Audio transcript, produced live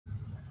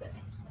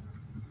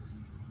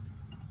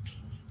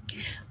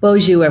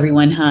Bonjour,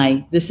 everyone.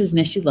 Hi, this is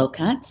Neshi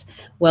Lokotz.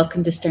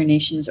 Welcome to Star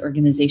Nations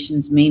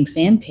Organization's main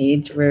fan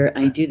page where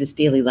I do this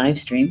daily live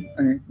stream,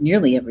 or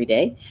nearly every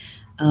day.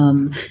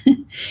 And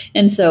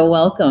so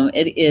welcome.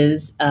 It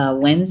is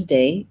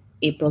Wednesday,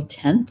 April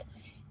 10th.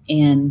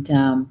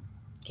 And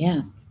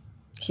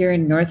here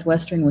in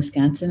northwestern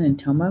Wisconsin in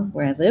Toma,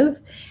 where I live,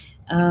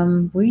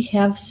 we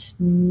have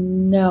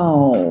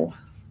snow.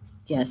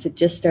 Yes, it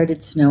just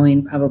started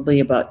snowing probably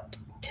about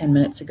 10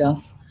 minutes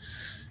ago.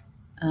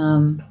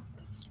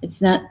 It's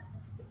not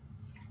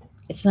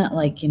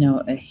like,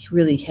 a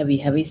really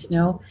heavy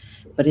snow,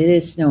 but it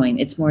is snowing.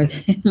 It's more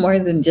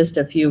than just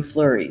a few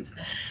flurries.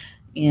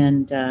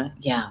 And so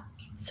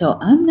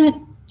I'm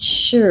not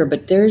sure,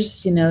 but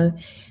there's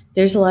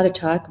a lot of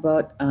talk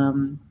about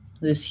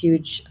this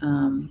huge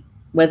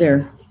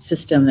weather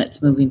system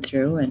that's moving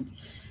through, and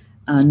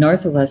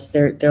north of us,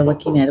 they're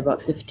looking at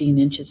about 15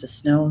 inches of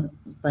snow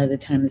by the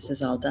time this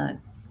is all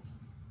done.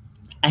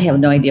 I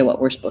have no idea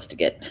what we're supposed to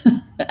get.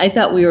 I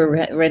thought we were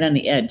right on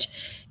the edge,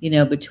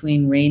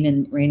 between rain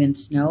and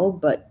snow,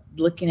 but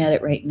looking at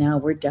it right now,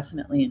 we're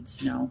definitely in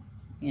snow.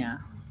 Yeah.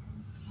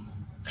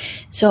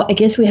 So I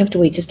guess we have to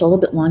wait just a little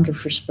bit longer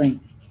for spring.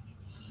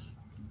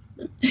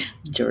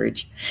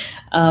 George.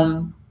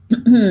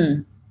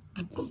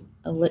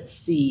 Let's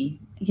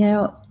see.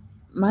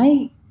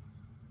 My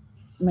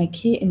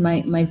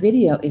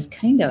video is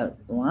kind of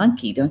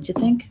wonky, don't you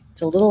think?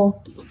 It's a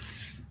little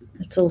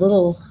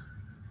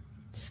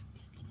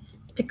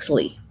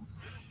pixely.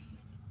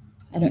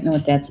 I don't know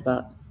what that's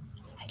about.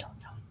 I don't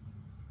know.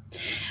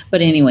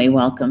 But anyway,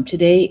 welcome.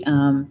 Today,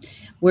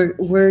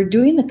 we're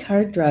doing the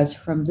card draws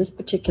from this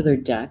particular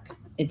deck.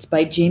 It's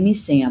by Jamie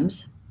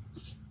Sams.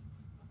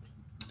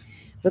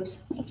 Whoops,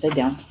 upside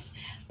down.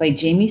 By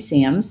Jamie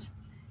Sams.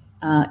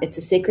 It's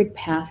a Sacred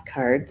Path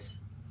cards.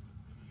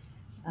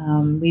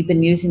 We've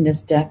been using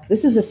this deck.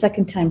 This is the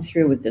second time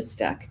through with this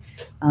deck.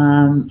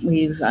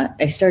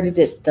 I started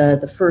it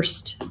the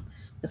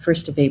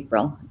 1st of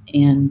April,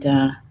 and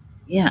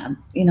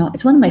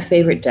it's one of my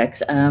favorite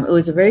decks. It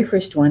was the very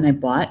first one I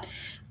bought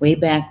way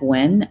back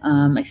when.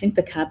 I think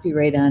the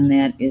copyright on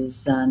that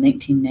is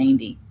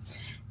 1990.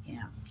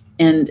 Yeah,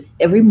 and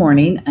every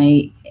morning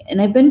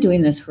I've been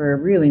doing this for a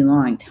really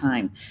long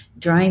time,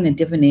 drawing a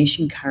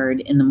divination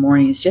card in the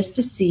mornings just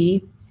to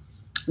see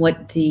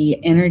what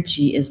the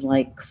energy is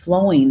like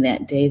flowing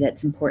that day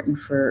that's important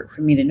for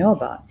me to know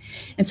about.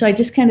 And so I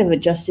just kind of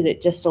adjusted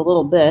it just a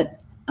little bit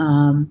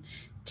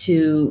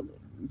to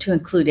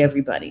include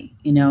everybody,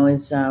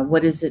 is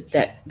what is it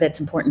that's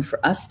important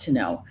for us to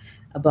know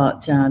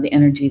about the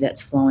energy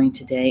that's flowing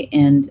today,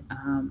 and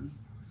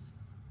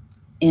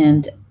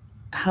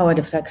how it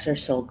affects our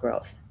soul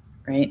growth,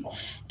 right?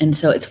 And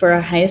so it's for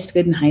our highest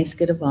good and highest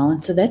good of all.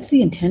 And so that's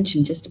the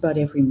intention just about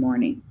every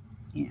morning.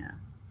 Yeah.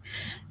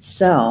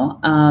 So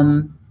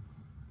I'm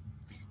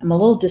a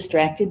little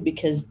distracted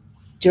because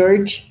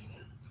George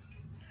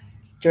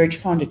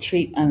found a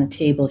treat on the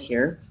table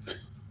here.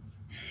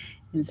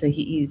 And so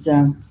he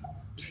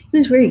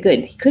was very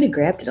good. He could have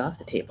grabbed it off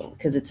the table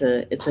because it's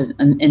an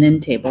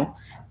end table,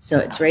 so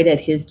it's right at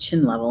his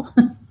chin level.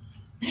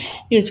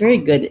 He was very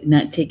good at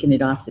not taking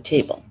it off the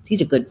table.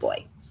 He's a good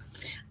boy.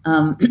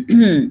 All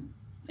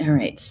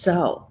right,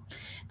 so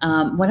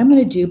what I'm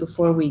going to do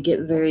before we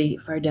get very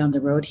far down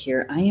the road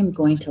here, I am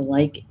going to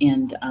like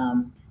and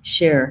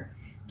share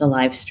the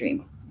live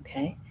stream.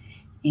 Okay,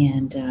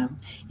 and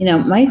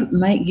my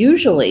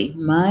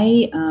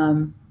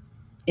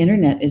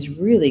internet is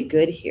really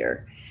good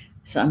here,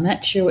 so I'm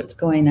not sure what's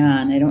going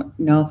on. I don't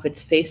know if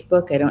it's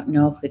Facebook. I don't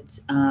know if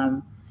it's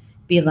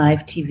Be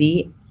Live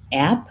TV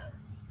app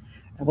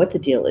or what the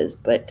deal is,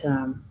 but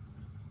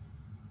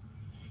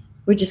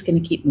we're just going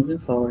to keep moving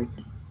forward.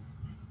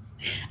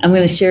 I'm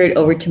going to share it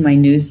over to my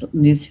news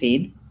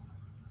feed,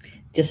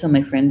 just so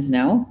my friends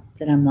know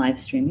that I'm live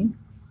streaming.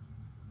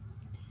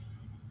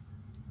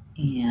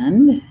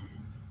 And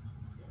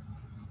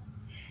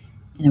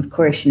of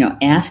course,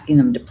 asking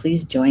them to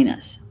please join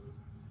us.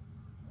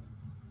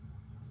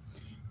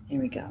 There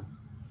we go.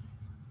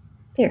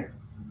 There.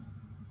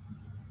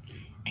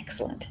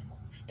 Excellent.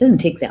 Doesn't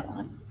take that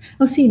long.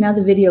 Oh, see, now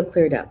the video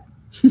cleared up.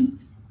 I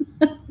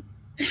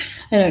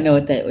don't know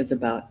what that was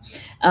about.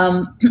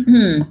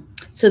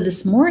 So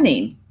this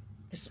morning,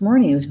 it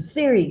was a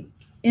very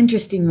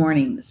interesting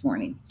morning this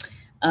morning.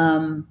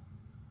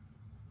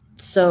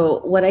 So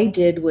what I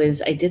did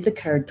was I did the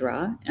card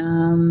draw,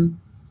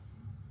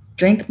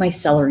 drank my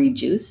celery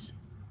juice,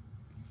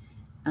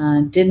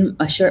 did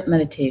a short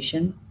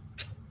meditation,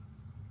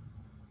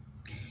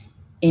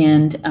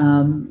 and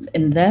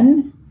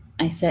then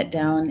I sat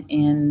down,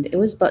 and it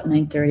was about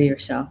 9:30 or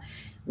so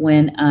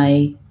when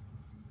I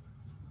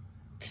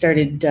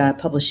started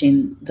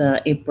publishing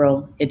the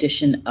April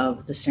edition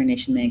of the Star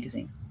Nation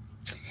magazine.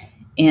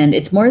 And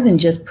it's more than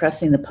just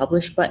pressing the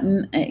publish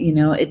button.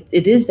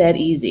 It is that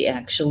easy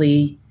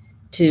actually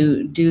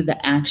to do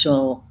the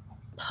actual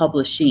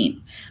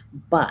publishing,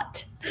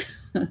 but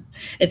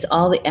it's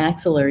all the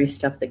axillary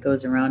stuff that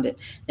goes around it.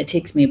 It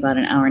takes me about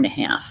an hour and a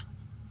half.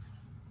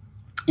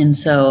 And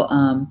so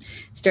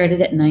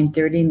started at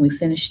 9:30 and we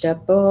finished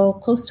up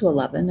close to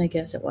 11, I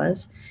guess it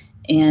was,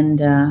 and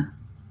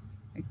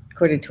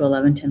quarter to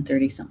 11,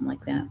 10:30, something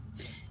like that.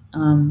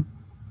 Um,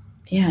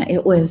 yeah,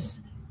 it was.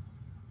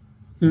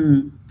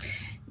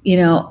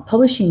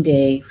 Publishing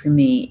day for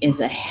me is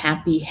a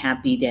happy,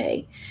 happy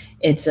day.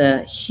 It's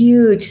a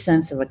huge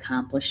sense of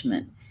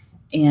accomplishment,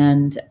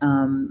 and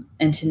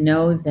to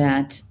know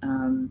that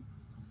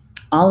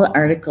all the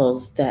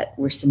articles that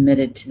were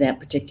submitted to that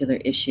particular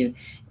issue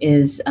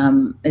is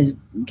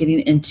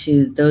getting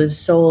into those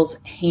souls'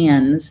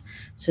 hands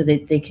so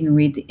that they can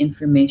read the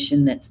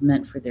information that's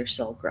meant for their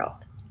soul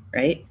growth,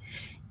 right?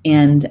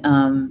 And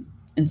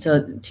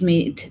so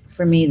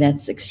for me,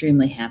 that's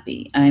extremely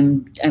happy.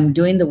 I'm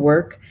doing the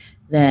work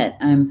that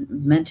I'm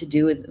meant to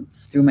do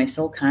through my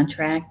soul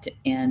contract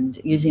and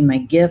using my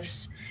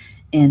gifts,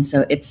 and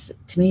so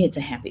to me it's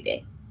a happy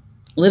day,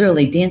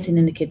 literally dancing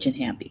in the kitchen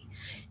happy.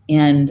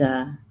 And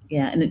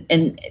yeah,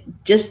 and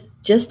just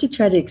to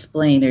try to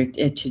explain or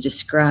to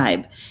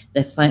describe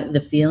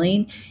the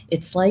feeling,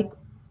 it's like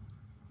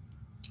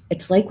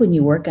when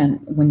you work a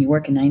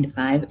 9 to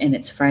 5 and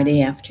it's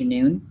Friday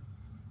afternoon,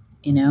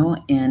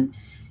 and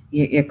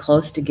you're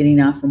close to getting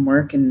off from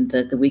work and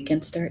the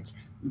weekend starts.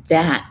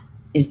 That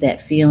is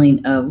that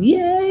feeling of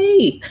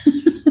yay!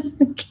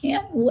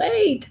 Can't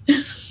wait.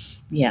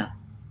 Yeah,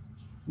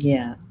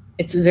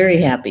 it's very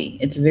happy.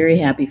 It's a very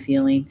happy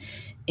feeling,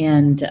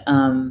 and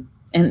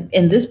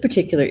this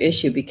particular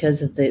issue,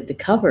 because of the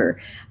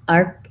cover,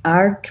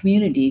 our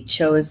community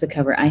chose the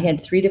cover. I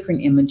had 3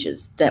 different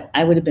images that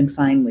I would have been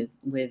fine with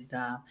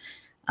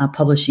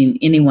publishing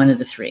any one of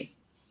the 3.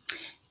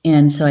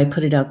 And so I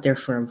put it out there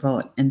for a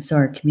vote. And so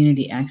our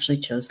community actually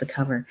chose the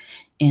cover.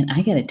 And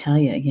I got to tell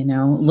you,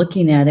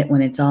 looking at it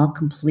when it's all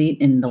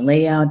complete and the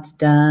layout's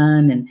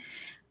done,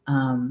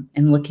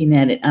 and looking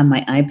at it on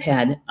my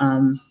iPad,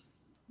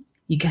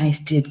 you guys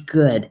did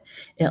good.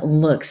 It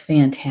looks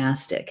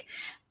fantastic.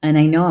 And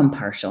I know I'm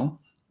partial.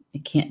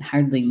 It can't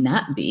hardly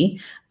not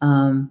be.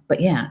 But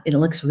yeah, it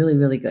looks really,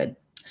 really good.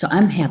 So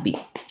I'm happy.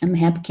 I'm a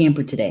happy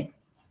camper today,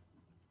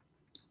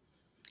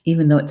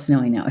 even though it's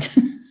snowing out.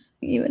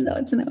 Even though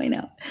it's snowing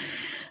out.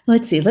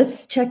 Let's see.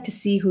 Let's check to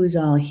see who's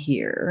all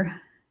here.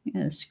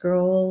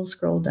 Scroll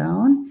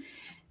down.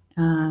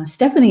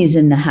 Stephanie's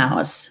in the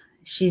house.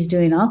 She's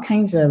doing all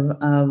kinds of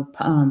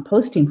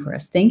posting for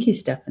us. Thank you,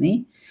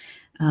 Stephanie.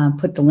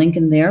 Put the link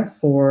in there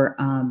for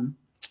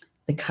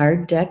the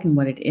card deck and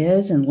what it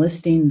is, and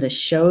listing the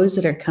shows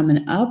that are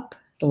coming up,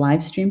 the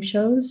live stream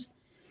shows.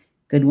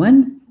 Good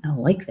one. I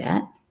like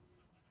that.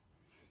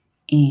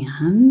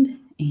 And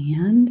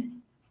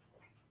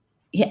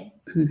yeah.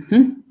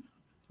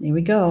 There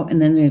we go.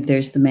 And then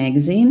there's the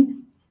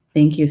magazine.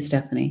 Thank you,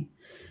 Stephanie.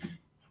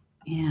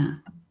 Yeah.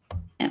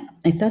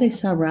 I thought I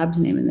saw Rob's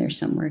name in there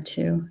somewhere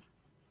too.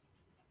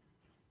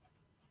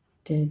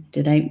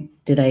 Did I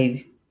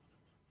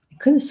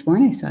could have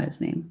sworn I saw his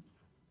name.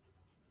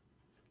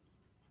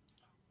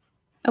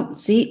 Oh,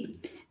 see,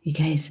 you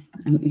guys,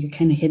 you're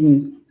kind of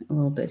hidden a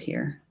little bit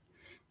here.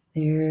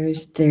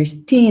 There's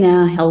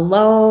Tina.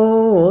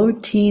 Hello,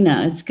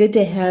 Tina. It's good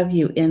to have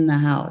you in the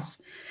house.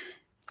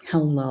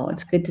 Hello,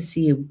 it's good to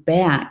see you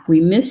back. We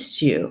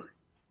missed you.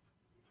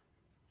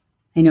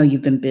 I know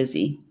you've been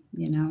busy,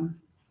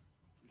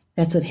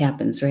 That's what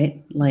happens,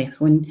 right? Life,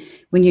 when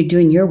you're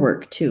doing your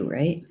work too,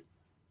 right?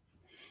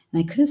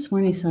 And I could have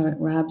sworn I saw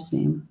Rob's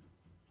name.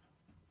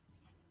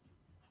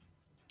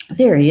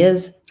 There he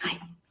is. I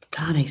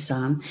thought I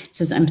saw him. It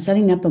says, I'm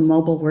setting up a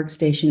mobile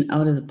workstation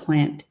out of the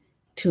plant.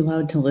 Too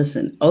loud to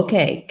listen.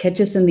 Okay, catch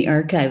us in the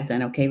archive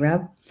then, okay,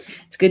 Rob?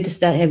 It's good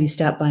to have you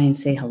stop by and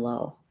say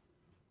hello.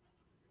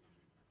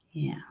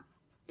 Yeah.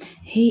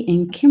 Hey,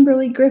 and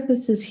Kimberly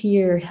Griffiths is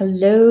here.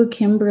 Hello,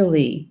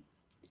 Kimberly.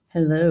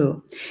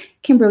 Hello.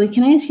 Kimberly,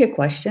 can I ask you a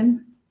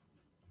question?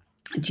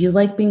 Do you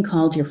like being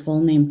called your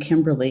full name,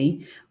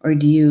 Kimberly, or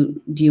do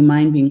you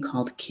mind being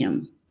called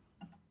Kim?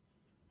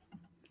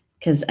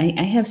 Because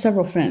I have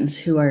several friends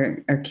who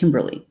are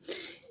Kimberly.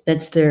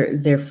 That's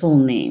their full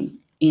name.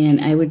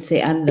 And I would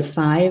say out of the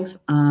 5,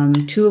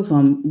 2 of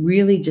them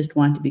really just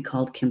want to be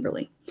called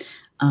Kimberly.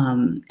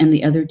 And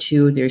the other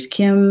 2, there's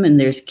Kim and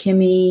there's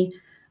Kimmy.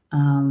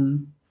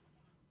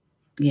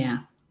 Yeah,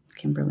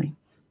 Kimberly.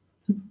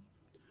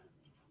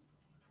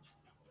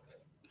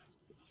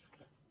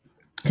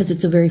 Because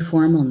it's a very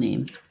formal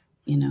name,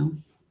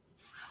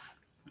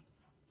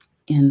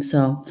 And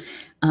so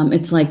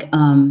it's like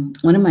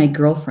one of my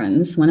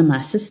girlfriends, one of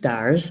my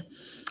sisters,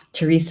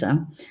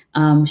 Teresa,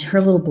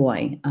 her little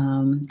boy.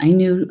 I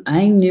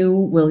knew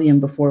William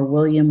before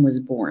William was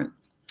born.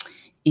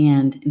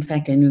 And in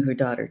fact, I knew her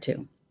daughter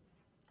too,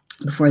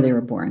 before they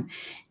were born.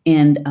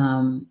 And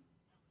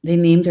they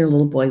named their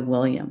little boy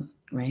William,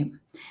 right?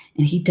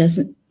 And he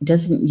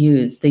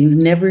they've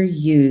never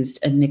used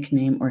a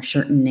nickname or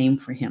shortened name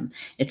for him.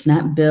 It's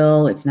not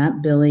Bill, it's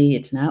not Billy,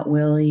 it's not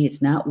Willie,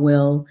 it's not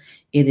Will,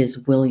 it is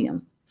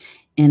William.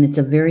 And it's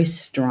a very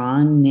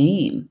strong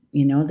name,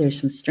 there's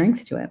some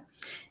strength to it.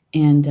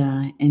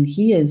 And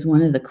he is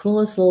one of the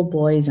coolest little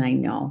boys I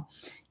know.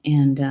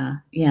 And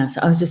yeah,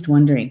 so I was just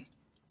wondering.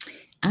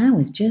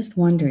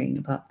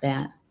 About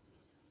that.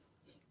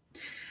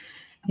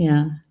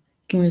 Yeah.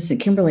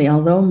 Kimberly,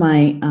 although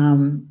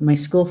my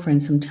school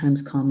friends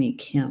sometimes call me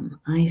Kim.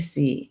 I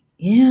see.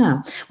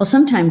 Yeah. Well,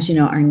 sometimes,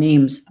 our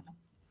names,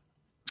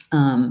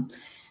 um,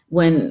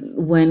 when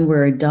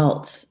we're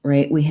adults,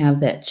 right, we have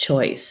that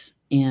choice.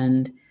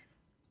 And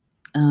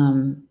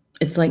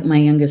it's like my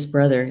youngest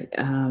brother,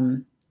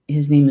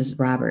 his name is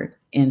Robert.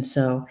 And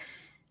so,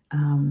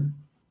 um,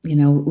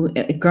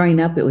 growing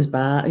up, it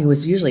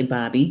was usually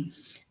Bobby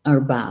or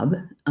Bob,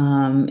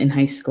 in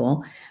high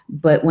school.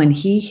 But when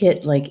he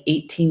hit like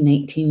 18,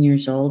 19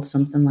 years old,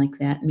 something like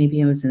that, maybe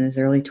it was in his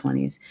early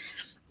 20s,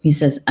 he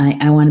says,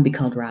 I want to be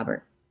called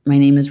Robert. My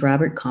name is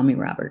Robert. Call me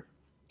Robert.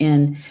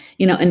 And,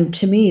 and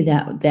to me,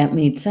 that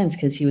made sense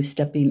because he was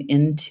stepping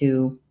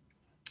into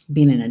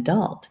being an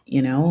adult,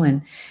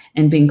 and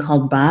being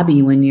called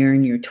Bobby when you're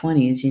in your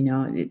 20s,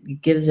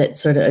 it gives it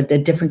sort of a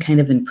different kind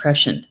of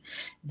impression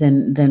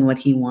than what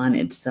he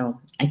wanted.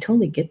 So I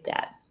totally get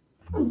that.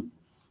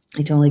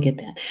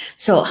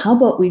 So how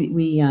about we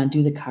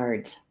do the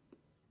cards?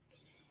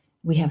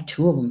 We have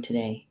 2 of them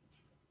today.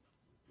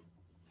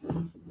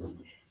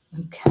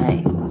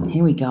 Okay,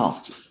 here we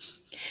go.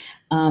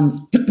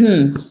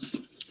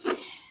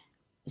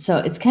 So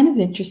it's kind of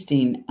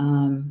interesting.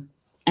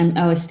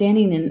 I was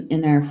standing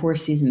in our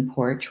 4-season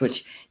porch,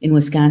 which in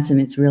Wisconsin,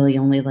 it's really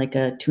only like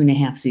a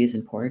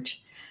 2.5-season porch,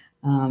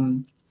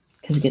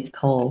 because it gets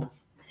cold.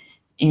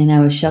 And I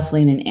was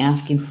shuffling and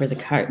asking for the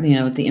card,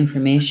 the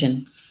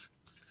information.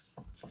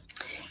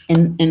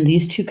 And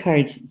these 2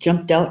 cards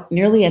jumped out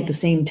nearly at the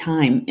same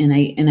time, and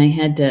I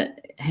had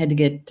to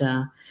get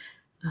a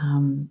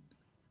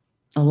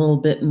little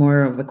bit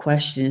more of a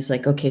question. It's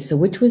like, okay, so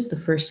which was the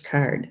first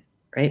card,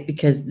 right?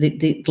 Because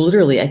they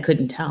literally, I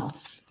couldn't tell.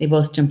 They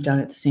both jumped out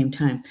at the same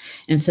time.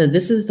 And so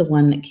this is the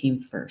one that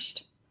came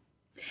first.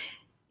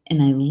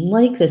 And I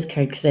like this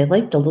card because I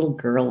like the little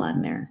girl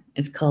on there.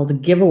 It's called the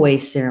Giveaway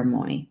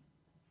Ceremony.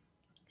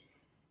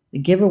 The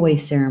Giveaway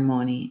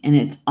Ceremony. And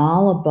it's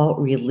all about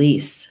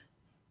release.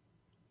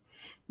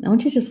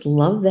 Don't you just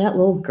love that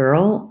little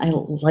girl? I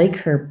like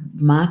her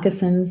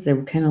moccasins. They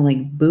were kind of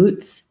like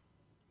boots.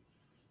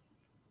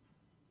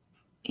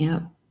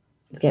 Yeah.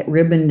 Got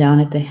ribbon down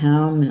at the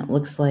hem, and it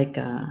looks like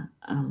a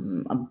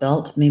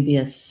belt, maybe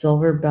a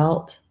silver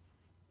belt.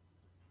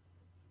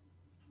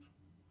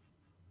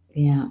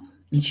 Yeah.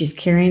 And she's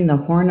carrying the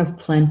horn of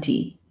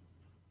plenty,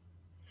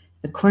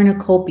 the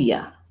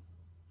cornucopia.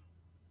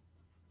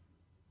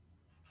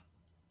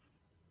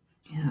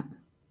 Yeah.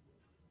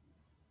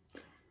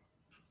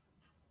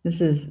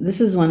 This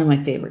is one of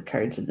my favorite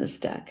cards in this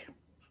deck.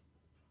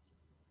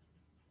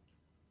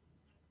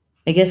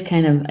 I guess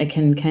I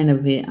can kind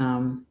of be,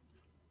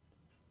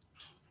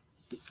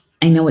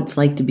 I know what it's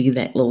like to be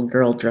that little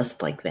girl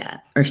dressed like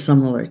that or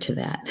similar to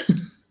that.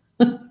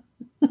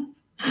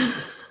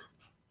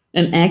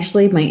 And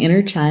actually, my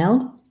inner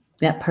child,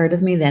 that part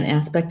of me, that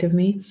aspect of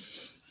me,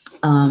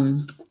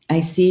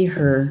 I see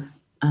her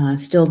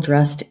still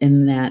dressed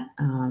in that,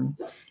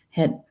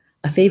 had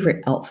a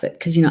favorite outfit.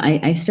 Because,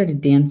 I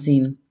started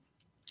dancing,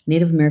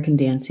 Native American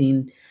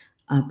dancing,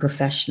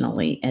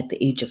 professionally at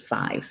the age of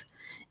 5.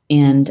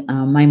 And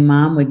my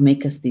mom would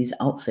make us these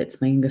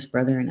outfits, my youngest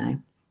brother and I.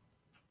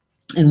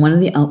 And one of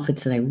the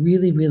outfits that I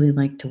really, really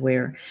liked to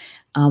wear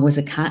was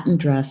a cotton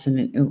dress,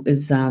 and it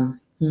was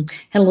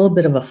had a little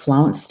bit of a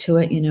flounce to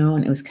it,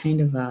 and it was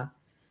kind of a,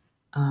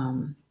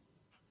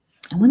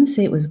 I want to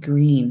say it was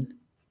green,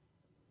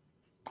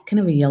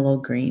 kind of a yellow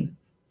green,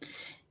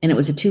 and it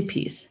was a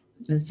 2-piece.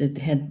 It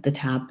had the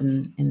top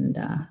and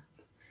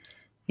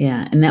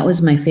yeah, and that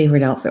was my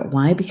favorite outfit.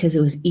 Why? Because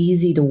it was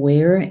easy to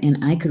wear,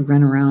 and I could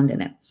run around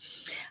in it.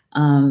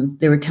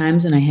 There were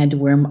times when I had to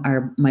wear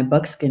my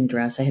buckskin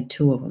dress. I had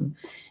 2 of them,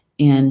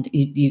 and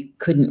you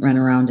couldn't run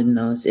around in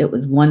those. It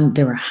was one.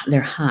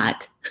 They're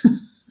hot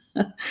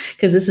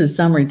because this is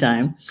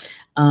summertime,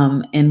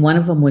 and one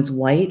of them was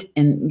white,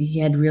 and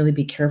you had to really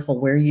be careful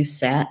where you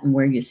sat and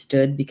where you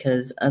stood,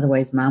 because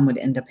otherwise Mom would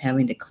end up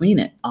having to clean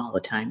it all the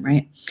time,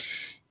 right?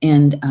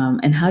 And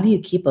how do you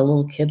keep a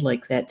little kid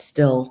like that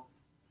still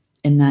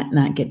and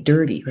not get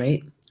dirty,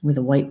 right? With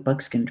a white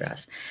buckskin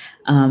dress.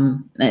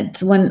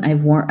 It's one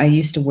I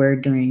used to wear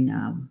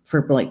during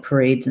for like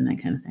parades and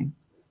that kind of thing.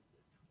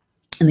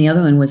 And the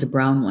other one was a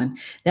brown one.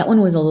 That one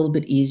was a little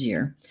bit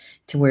easier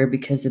to wear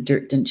because the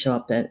dirt didn't show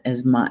up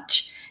as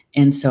much.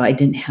 And so I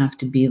didn't have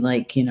to be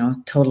like,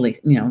 totally,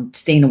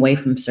 staying away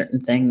from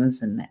certain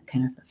things and that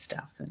kind of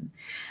stuff. And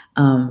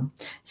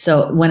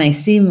so when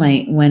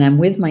I'm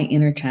with my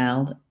inner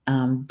child,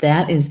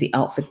 that is the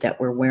outfit that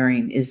we're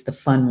wearing, is the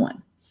fun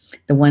one.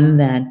 The one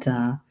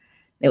that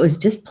it was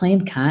just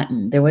plain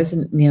cotton. There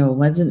wasn't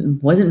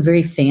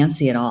very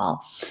fancy at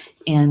all.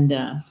 And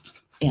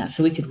yeah,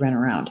 so we could run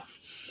around.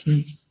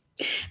 All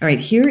right,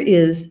 here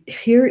is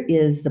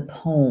the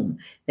poem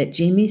that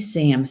Jamie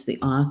Sams,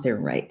 the author,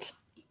 writes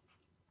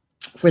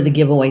for the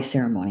giveaway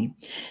ceremony.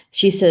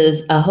 She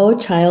says, "Aho,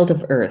 child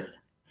of earth,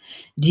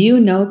 do you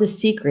know the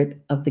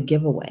secret of the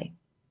giveaway?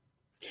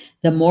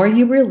 The more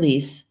you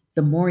release,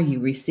 the more you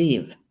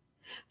receive,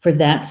 for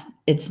that's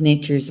its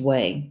nature's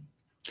way.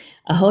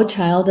 Aho,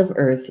 child of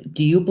earth,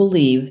 do you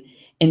believe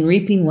in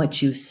reaping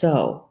what you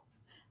sow?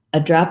 A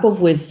drop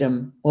of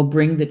wisdom will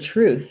bring the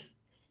truth,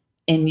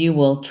 and you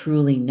will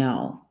truly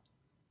know.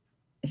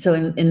 So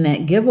in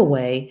that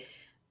giveaway,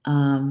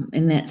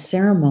 in that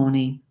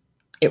ceremony,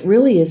 it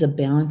really is a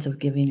balance of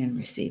giving and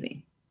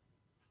receiving.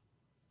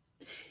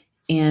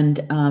 And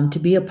to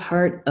be a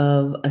part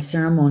of a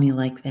ceremony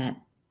like that,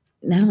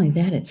 not only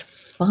that, it's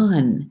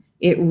fun.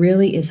 It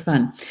really is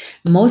fun.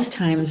 Most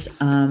times,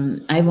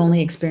 I've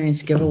only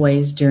experienced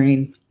giveaways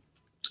during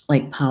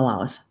like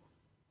powwows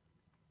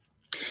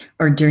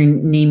or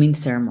during naming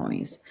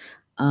ceremonies.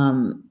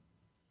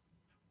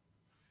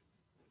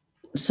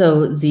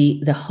 So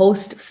the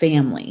host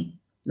family,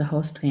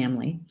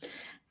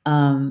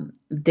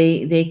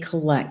 they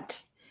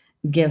collect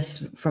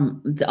gifts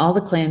from all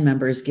the clan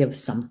members give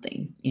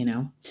something,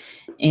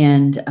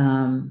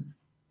 and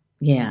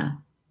yeah.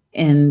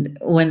 And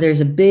when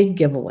there's a big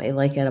giveaway,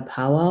 like at a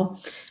powwow,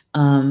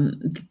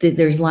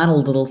 there's a lot of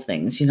little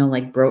things,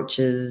 like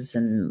brooches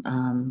and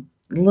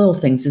little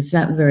things. It's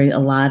not a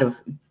lot of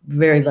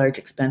very large,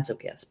 expensive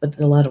gifts, but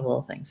a lot of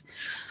little things.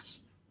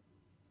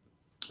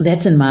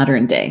 That's in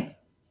modern day.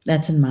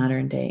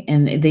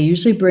 And they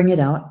usually bring it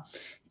out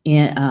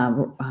and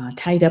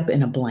tied up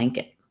in a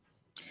blanket.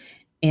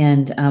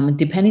 And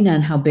depending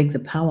on how big the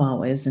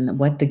powwow is and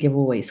what the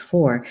giveaway is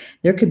for,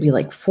 there could be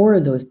like 4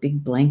 of those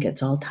big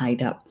blankets all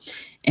tied up,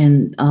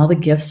 and all the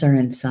gifts are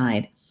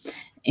inside.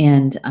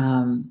 And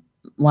a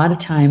lot of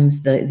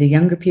times the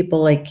younger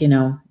people, like,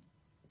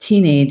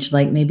 teenage,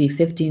 like maybe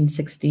 15,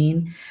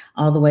 16,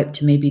 all the way up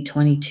to maybe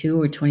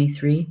 22 or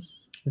 23,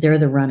 they're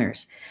the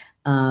runners.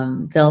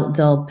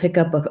 They'll pick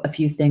up a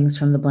few things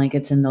from the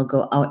blankets, and they'll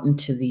go out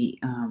into the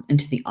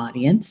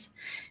audience.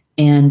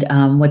 And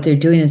what they're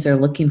doing is they're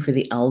looking for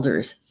the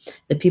elders,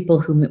 the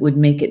people who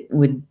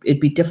it'd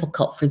be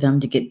difficult for them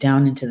to get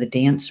down into the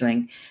dance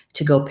ring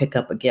to go pick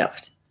up a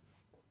gift.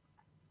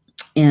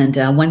 And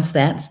once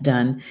that's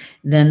done,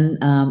 then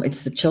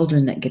it's the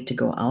children that get to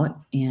go out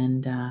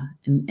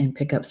and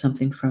pick up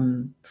something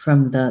from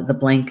the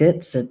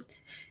blankets.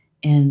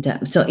 And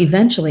so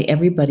eventually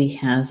everybody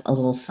has a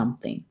little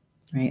something,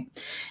 right?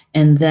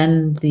 And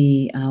then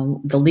the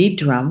lead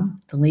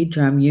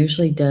drum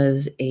usually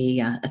does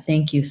a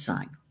thank you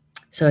song.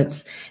 So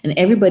and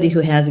everybody who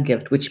has a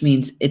gift, which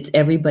means it's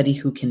everybody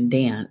who can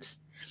dance,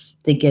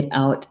 they get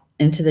out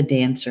into the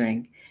dance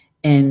ring,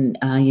 and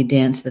you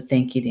dance the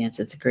thank you dance.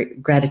 It's a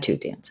great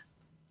gratitude dance.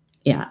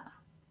 Yeah.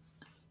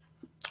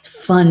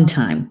 Fun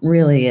time,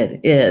 really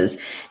it is.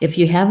 If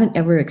you haven't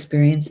ever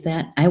experienced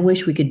that, I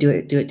wish we could do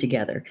it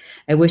together.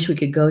 I wish we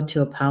could go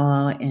to a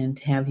powwow and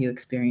have you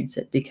experience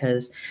it,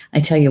 because I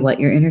tell you what,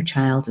 your inner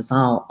child is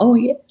all, oh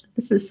yeah,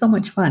 this is so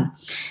much fun.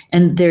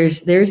 And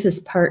there's this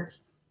part,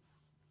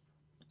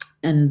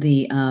 and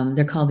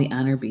they're called the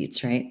honor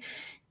beads, right?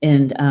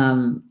 And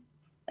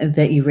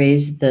that you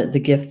raise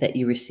the gift that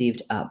you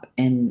received up,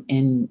 and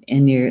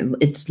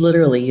it's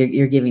literally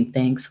you're giving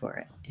thanks for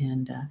it.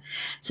 And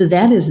so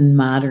that is in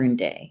modern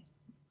day,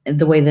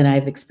 the way that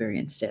I've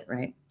experienced it,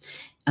 right?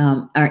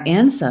 Our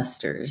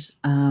ancestors,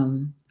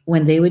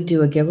 when they would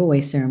do a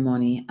giveaway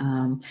ceremony,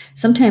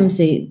 sometimes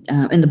they,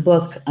 in the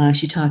book,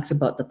 she talks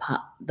about the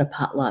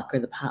potluck or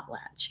the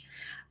potlatch,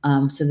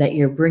 so that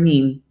you're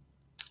bringing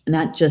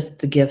not just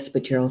the gifts,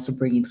 but you're also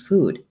bringing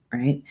food,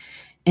 right?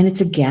 And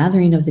it's a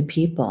gathering of the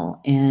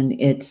people, and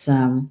it's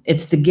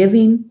the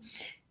giving.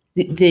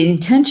 The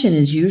intention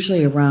is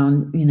usually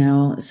around,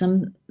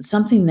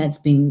 something that's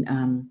being,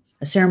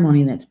 a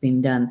ceremony that's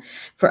being done.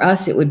 For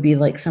us, it would be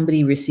like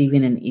somebody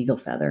receiving an eagle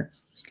feather,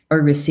 or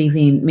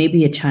receiving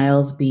maybe a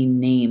child's being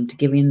named,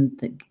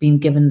 being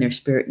given their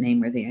spirit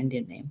name or their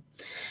Indian name.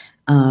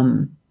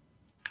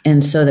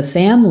 And so the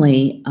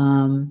family,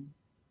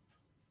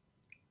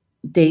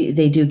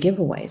 they do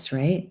giveaways,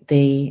 right?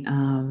 They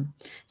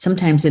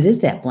sometimes it is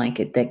that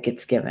blanket that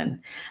gets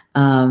given,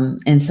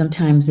 and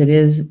sometimes it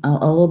is a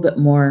little bit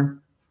more.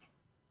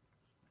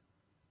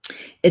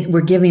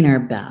 We're giving our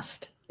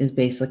best is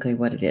basically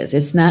what it is.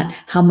 It's not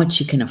how much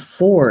you can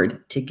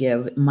afford to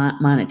give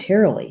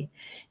monetarily.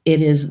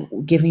 It is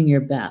giving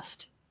your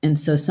best, and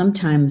so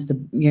sometimes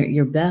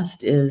your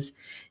best is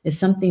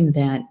something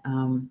that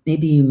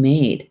maybe you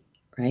made,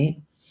 right?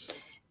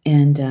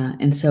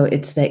 And so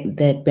it's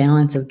that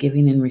balance of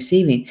giving and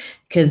receiving,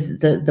 because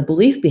the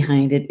belief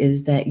behind it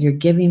is that you're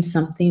giving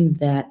something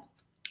that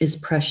is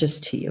precious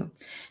to you,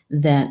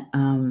 that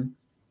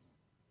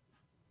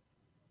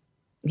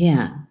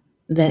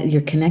that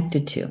you're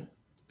connected to,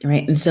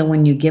 right? And so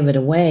when you give it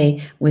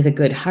away with a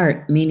good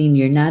heart, meaning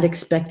you're not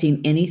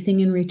expecting anything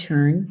in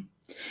return,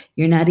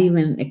 you're not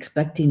even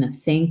expecting a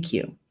thank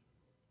you,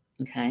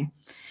 okay?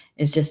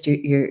 It's just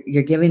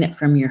you're giving it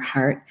from your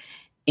heart,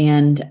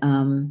 and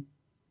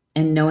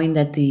knowing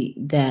that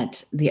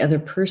the other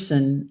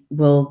person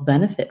will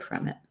benefit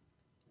from it.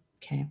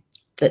 Okay,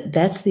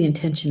 that's the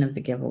intention of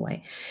the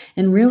giveaway,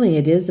 and really,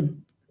 it is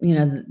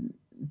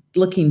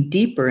looking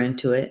deeper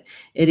into it,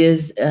 it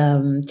is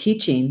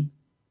teaching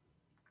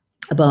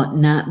about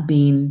not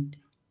being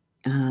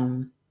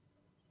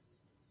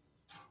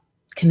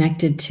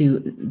connected to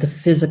the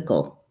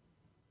physical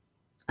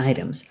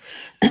items,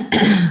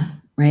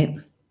 right?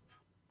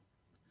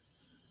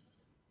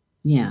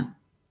 Yeah.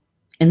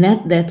 And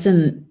that's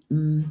in,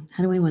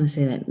 how do I want to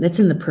say that? That's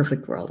in the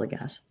perfect world, I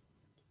guess.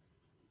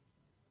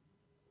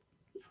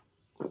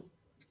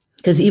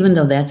 Because even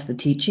though that's the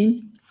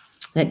teaching,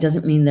 that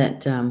doesn't mean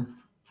that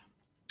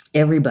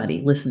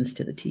everybody listens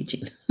to the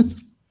teaching.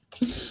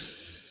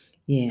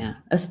 Yeah,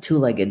 us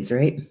two-leggeds,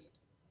 right?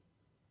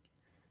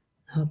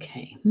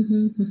 Okay.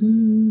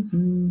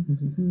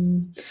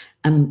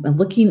 I'm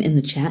looking in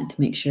the chat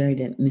to make sure I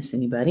didn't miss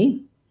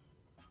anybody.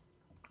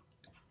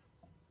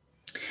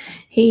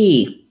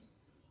 Hey,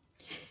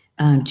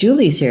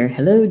 Julie's here.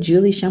 Hello,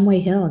 Julie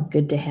Shumway Hill.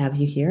 Good to have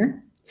you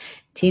here.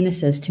 Tina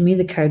says, to me,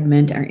 the card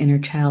meant our inner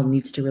child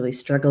needs to really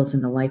struggles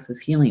in the life of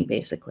healing,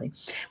 basically.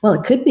 Well,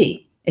 it could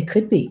be. It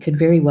could be. Could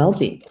very well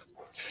be.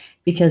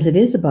 Because it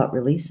is about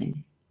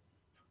releasing.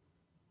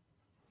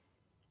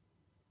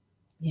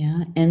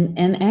 Yeah.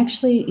 And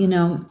actually, you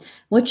know,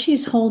 what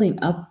she's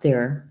holding up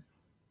there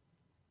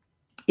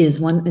is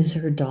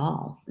her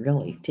doll,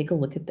 really. Take a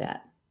look at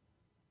that.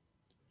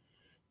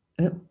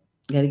 Oh,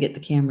 got to get the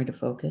camera to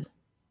focus.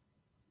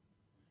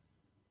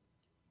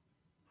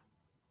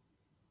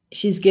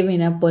 She's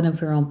giving up one of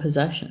her own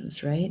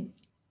possessions, right?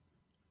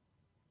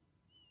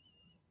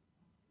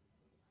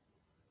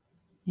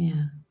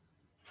 Yeah.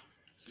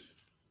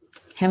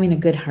 Having a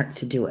good heart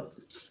to do it.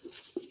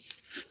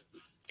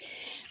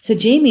 So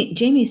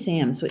Jamie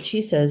Sams, what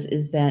she says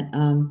is that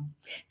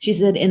she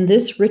said, in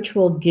this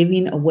ritual,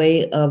 giving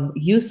away of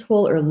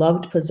useful or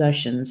loved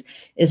possessions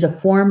is a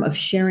form of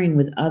sharing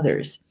with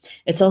others.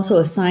 It's also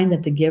a sign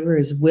that the giver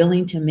is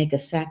willing to make a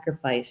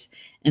sacrifice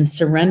and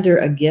surrender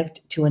a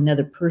gift to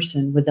another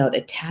person without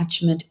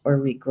attachment or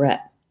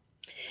regret.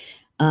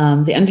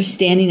 The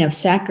understanding of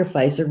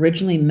sacrifice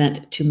originally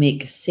meant to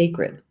make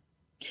sacred.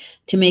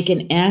 To make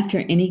an act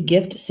or any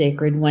gift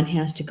sacred, one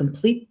has to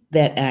complete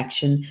that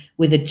action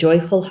with a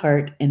joyful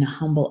heart and a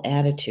humble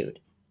attitude.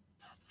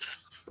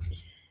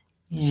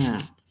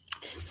 Yeah.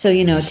 So,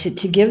 you know,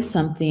 to give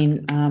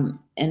something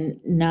and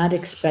not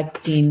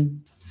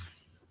expecting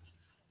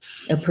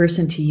a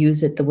person to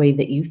use it the way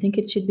that you think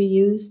it should be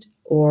used,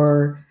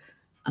 or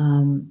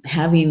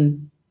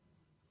having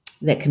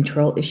that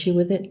control issue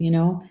with it, you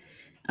know.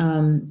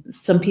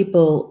 Some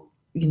people,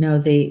 you know,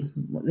 they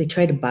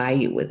try to buy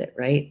you with it,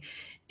 right?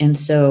 And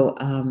so,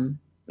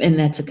 and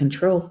that's a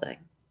control thing.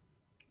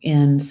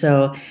 And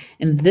so,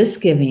 and this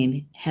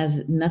giving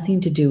has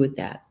nothing to do with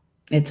that.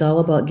 It's all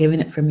about giving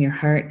it from your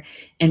heart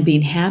and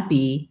being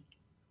happy,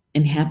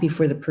 and happy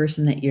for the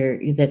person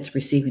that's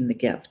receiving the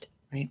gift,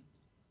 right?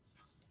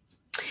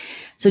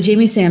 So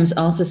Jamie Sams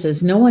also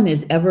says, no one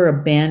is ever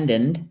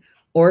abandoned,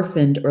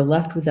 orphaned, or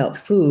left without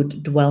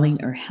food,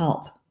 dwelling, or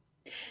help.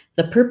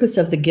 The purpose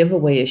of the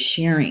giveaway is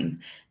sharing.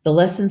 The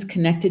lessons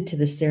connected to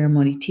the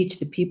ceremony teach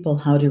the people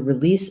how to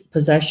release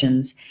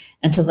possessions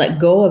and to let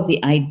go of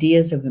the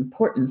ideas of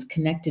importance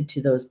connected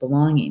to those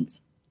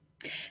belongings.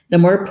 The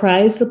more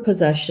prized the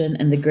possession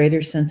and the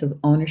greater sense of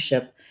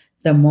ownership,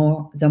 the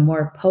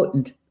more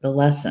potent the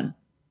lesson.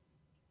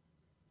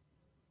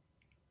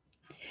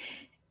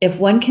 If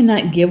one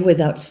cannot give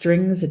without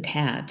strings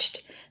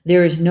attached,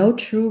 there is no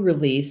true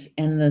release,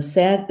 and the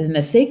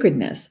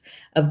sacredness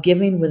of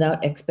giving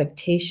without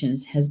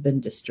expectations has been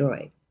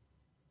destroyed.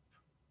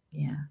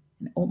 Yeah.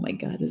 And oh my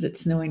God, is it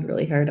snowing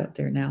really hard out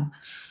there now?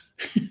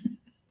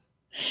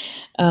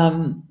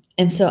 And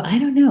so I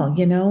don't know,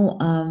 you know,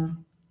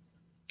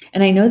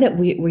 and I know that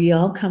we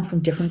all come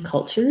from different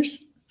cultures,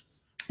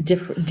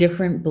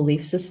 different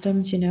belief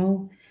systems, you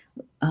know.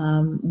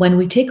 When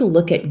we take a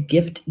look at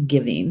gift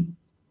giving,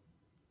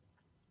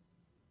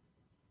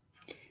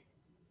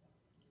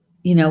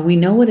 you know, we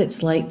know what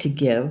it's like to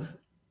give.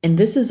 And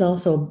this is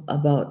also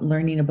about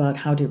learning about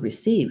how to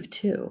receive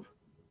too,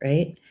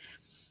 right?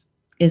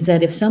 Is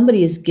that if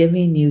somebody is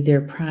giving you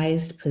their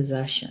prized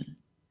possession,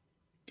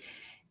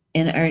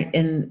 in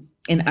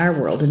our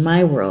world, in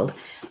my world,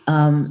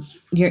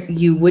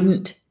 you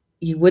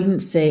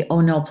wouldn't say, oh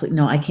no, please,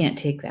 no, I can't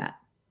take that.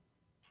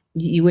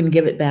 You wouldn't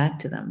give it back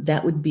to them.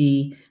 That would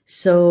be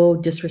so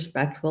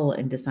disrespectful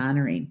and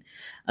dishonoring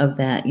of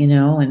that, you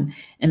know.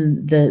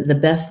 And the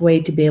best way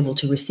to be able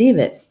to receive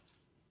it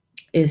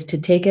is to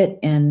take it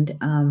and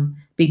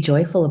be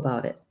joyful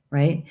about it,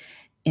 right?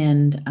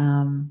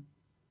 And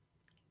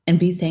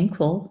be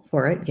thankful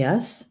for it.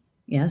 Yes,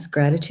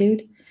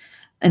 gratitude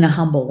in a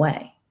humble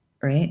way,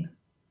 right?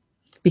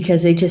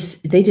 Because they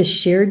just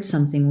shared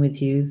something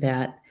with you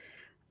that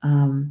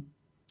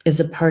is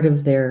a part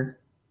of their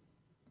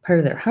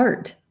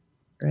heart,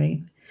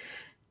 right?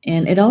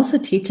 And it also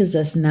teaches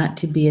us not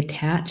to be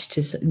attached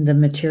to the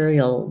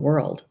material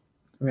world,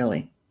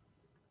 really.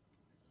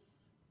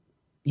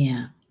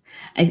 Yeah.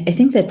 I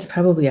think that's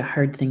probably a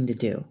hard thing to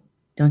do,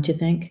 don't you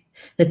think?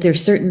 That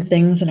there's certain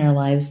things in our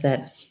lives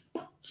that,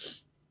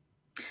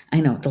 I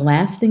know, the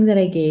last thing that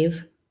I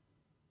gave,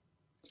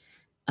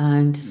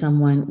 to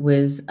someone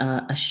was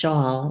a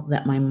shawl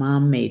that my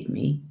mom made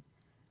me.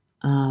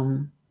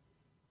 And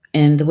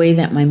the way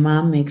that my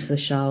mom makes the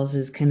shawls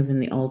is kind of in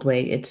the old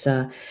way.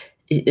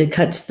 It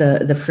cuts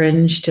the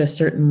fringe to a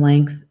certain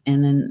length,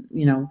 and then,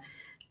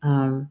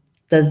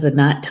 does the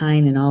knot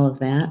tying and all of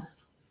that.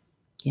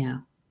 Yeah.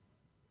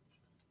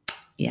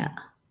 Yeah.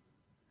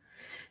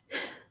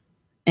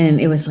 And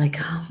it was like,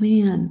 oh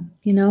man,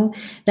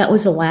 that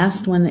was the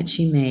last one that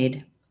she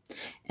made.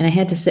 And I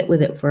had to sit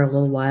with it for a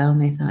little while.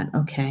 And I thought,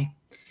 okay,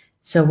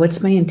 so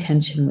what's my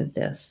intention with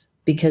this?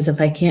 Because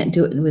if I can't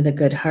do it with a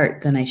good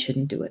heart, then I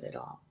shouldn't do it at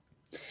all.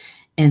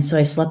 And so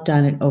I slept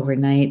on it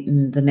overnight.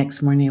 And the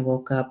next morning I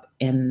woke up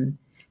and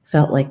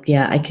felt like,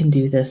 yeah, I can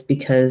do this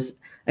because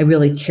I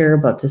really care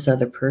about this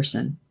other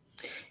person.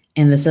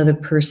 And this other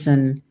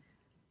person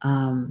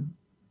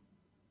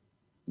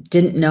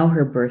didn't know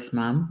her birth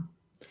mom,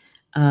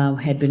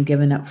 had been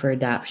given up for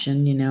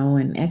adoption,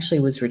 and actually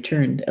was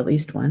returned at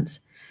least once.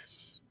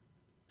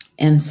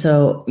 And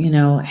so,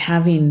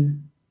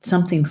 having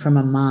something from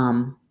a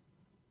mom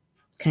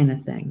kind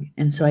of thing.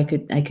 And so I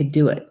could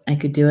do it. I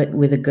could do it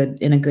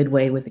in a good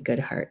way with a good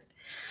heart.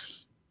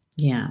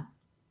 Yeah.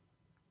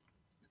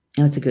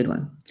 That's a good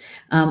one.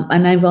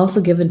 And I've also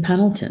given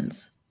Pendleton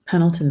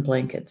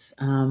blankets,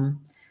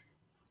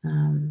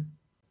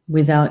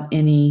 without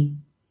any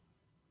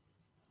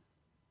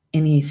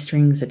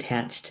strings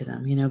attached to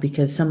them,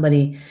 because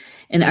somebody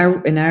in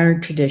our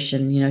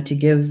tradition, to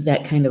give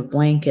that kind of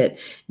blanket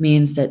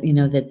means that,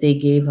 that they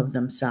gave of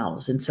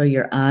themselves. And so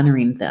you're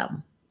honoring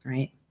them,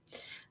 right?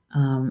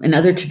 In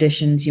other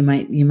traditions, you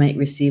might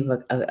receive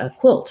a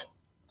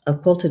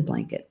quilted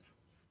blanket.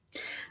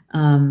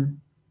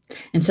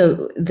 And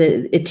so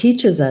it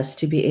teaches us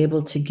to be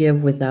able to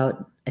give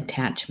without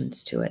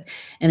attachments to it.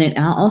 And it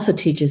also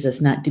teaches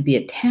us not to be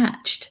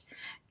attached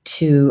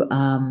to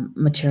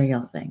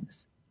material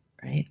things,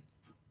 right?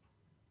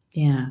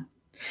 Yeah.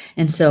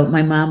 And so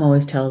my mom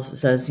always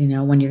says,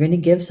 when you're going to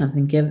give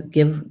something, give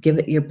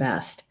it your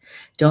best.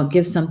 Don't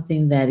give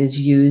something that is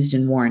used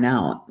and worn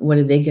out. What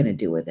are they going to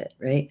do with it,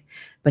 right?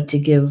 But to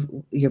give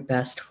your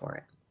best for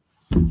it.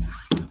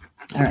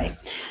 All right.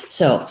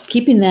 So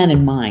keeping that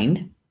in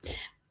mind,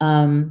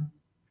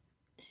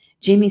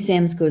 Jamie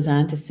Sams goes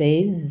on to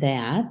say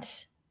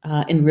that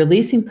in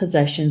releasing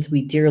possessions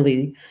we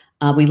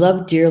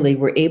love dearly,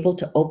 we're able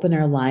to open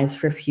our lives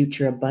for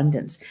future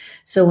abundance.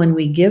 So when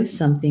we give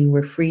something,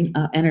 we're freeing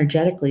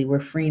energetically, we're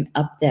freeing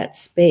up that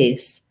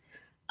space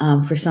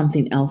for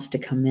something else to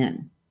come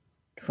in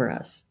for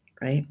us,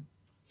 right?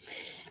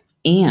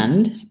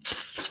 And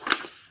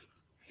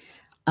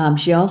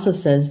she also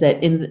says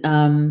that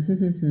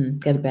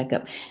got to back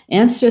up.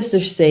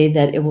 Ancestors say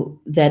that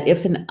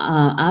if an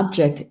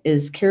object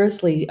is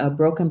carelessly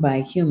broken by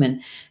a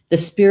human, the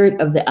spirit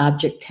of the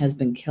object has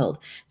been killed.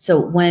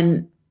 So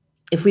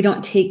if we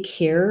don't take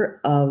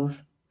care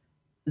of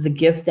the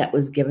gift that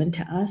was given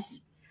to us,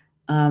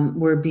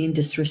 we're being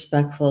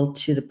disrespectful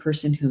to the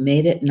person who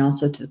made it and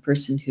also to the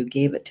person who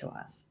gave it to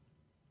us,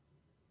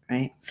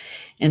 right?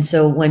 And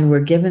so when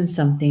we're given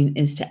something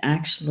is to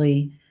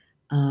actually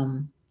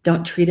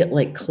don't treat it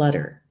like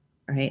clutter,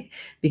 right?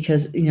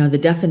 Because, the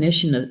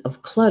definition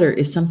of clutter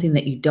is something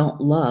that you don't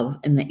love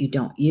and that you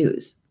don't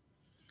use.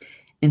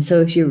 And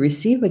so if you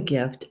receive a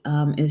gift,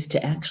 is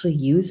to actually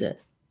use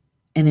it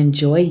and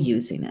enjoy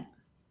using it.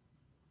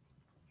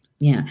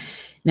 Yeah.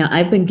 Now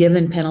I've been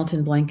given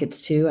Pendleton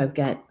blankets too. I've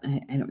got,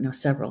 I don't know,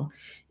 several.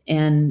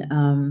 And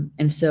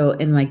so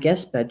in my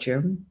guest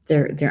bedroom,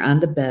 they're on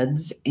the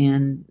beds.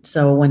 And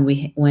so when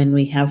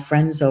we have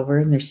friends over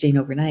and they're staying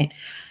overnight,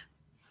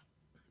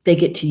 they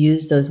get to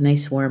use those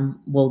nice warm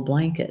wool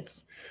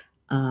blankets.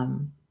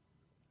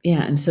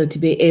 Yeah. And so to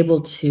be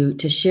able to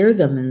share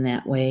them in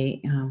that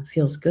way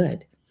feels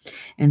good.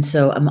 And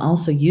so I'm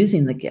also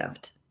using the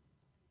gift,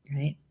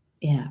 right?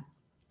 Yeah.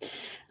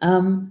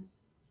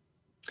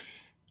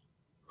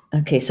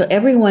 Okay, so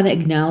everyone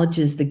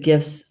acknowledges the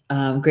gifts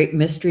Great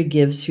Mystery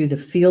gives through the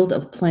field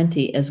of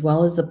plenty, as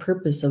well as the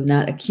purpose of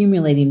not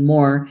accumulating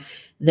more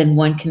than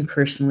one can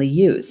personally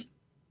use.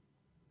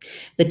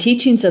 The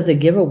teachings of the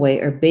giveaway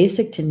are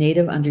basic to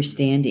native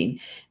understanding.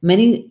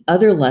 Many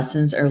other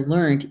lessons are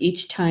learned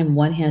each time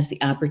one has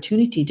the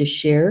opportunity to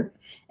share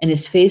and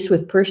is faced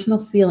with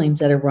personal feelings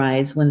that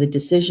arise when the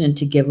decision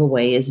to give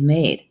away is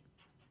made.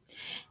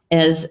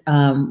 As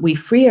we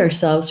free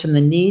ourselves from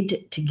the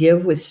need to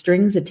give with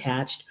strings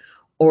attached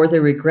or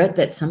the regret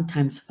that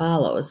sometimes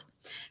follows,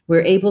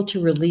 we're able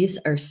to release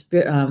our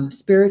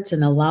spirits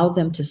and allow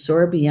them to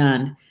soar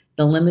beyond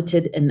the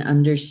limited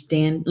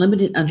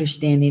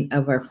understanding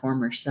of our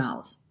former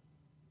selves.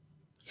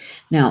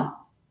 Now,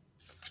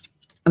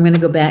 I'm going to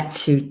go back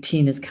to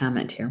Tina's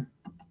comment here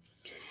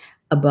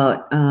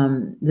about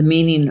the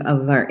meaning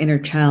of our inner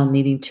child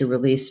needing to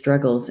release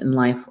struggles in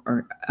life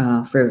or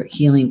for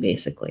healing,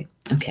 basically.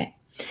 Okay,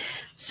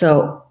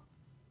 so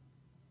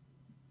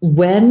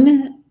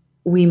when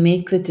we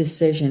make the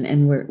decision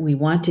and we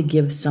want to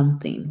give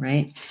something,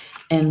 right,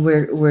 and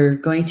we're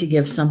going to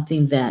give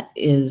something that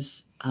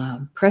is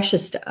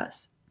precious to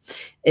us,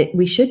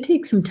 we should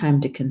take some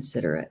time to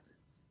consider it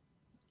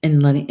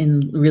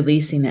and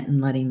releasing it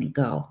and letting it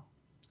go,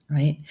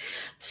 right?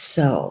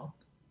 So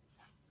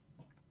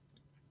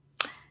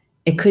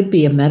it could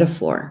be a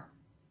metaphor.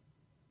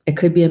 It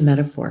could be a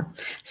metaphor.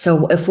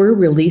 So if we're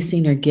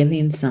releasing or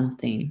giving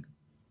something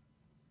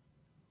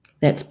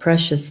that's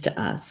precious to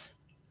us,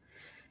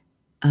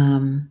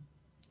 even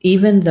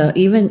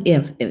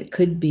if it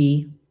could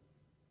be,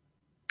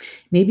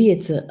 maybe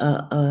it's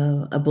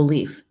a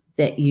belief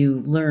that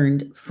you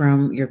learned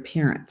from your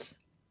parents,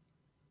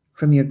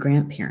 from your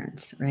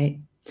grandparents, right?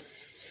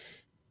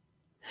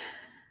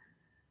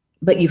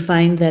 But you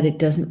find that it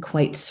doesn't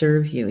quite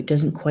serve you. It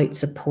doesn't quite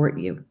support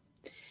you.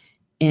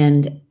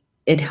 And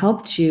it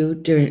helped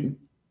you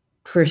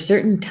for a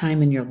certain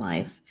time in your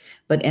life,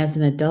 but as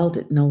an adult,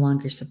 it no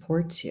longer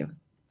supports you.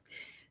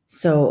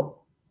 So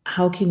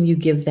how can you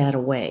give that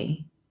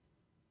away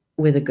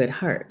with a good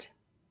heart?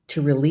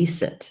 To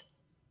release it.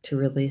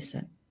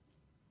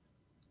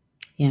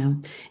 Yeah.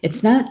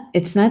 It's not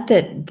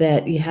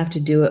that you have to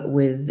do it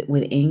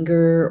with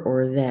anger,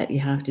 or that you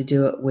have to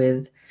do it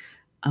with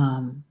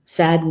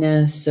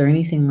sadness or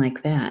anything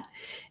like that.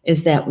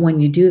 Is that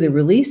when you do the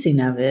releasing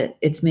of it,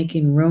 it's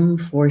making room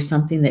for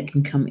something that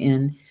can come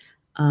in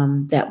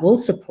that will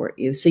support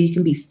you. So you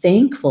can be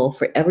thankful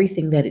for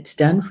everything that it's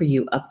done for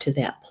you up to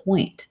that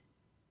point.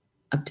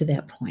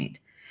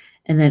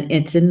 And then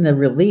it's in the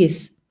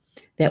release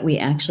that we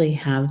actually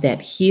have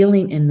that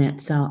healing in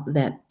that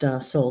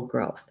soul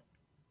growth.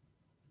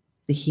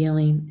 The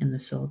healing and the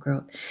soul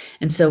growth.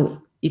 And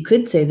so you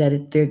could say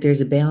that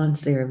there's a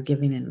balance there of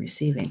giving and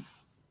receiving.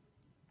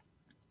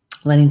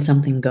 Letting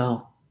something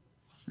go,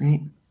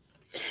 right?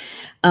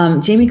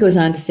 Jamie goes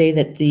on to say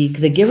that the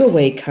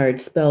giveaway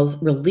card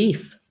spells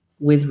relief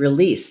with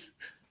release.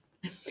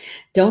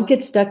 Don't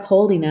get stuck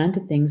holding on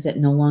to things that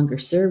no longer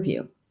serve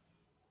you.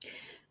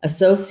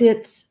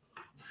 Associates,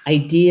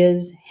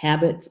 ideas,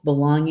 habits,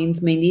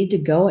 belongings may need to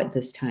go at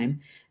this time.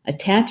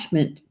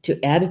 Attachment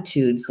to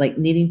attitudes like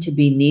needing to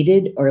be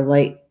needed or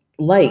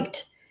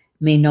liked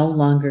may no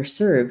longer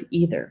serve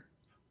either.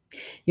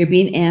 You're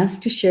being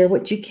asked to share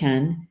what you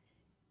can,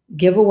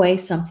 give away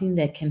something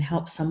that can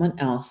help someone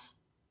else,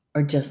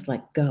 or just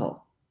let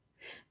go.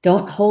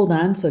 Don't hold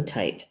on so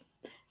tight.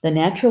 The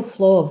natural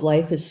flow of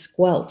life is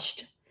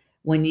squelched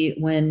when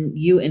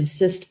you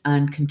insist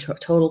on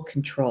total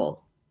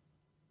control.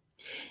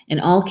 In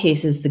all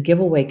cases, the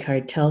giveaway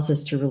card tells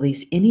us to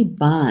release any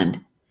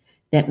bond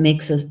that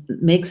makes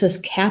us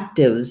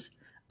captives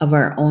of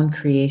our own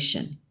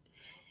creation.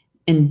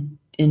 And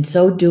in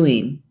so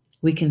doing,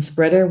 we can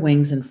spread our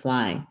wings and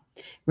fly.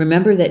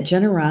 Remember that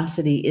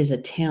generosity is a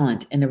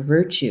talent and a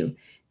virtue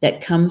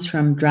that comes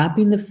from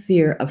dropping the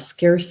fear of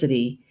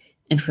scarcity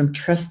and from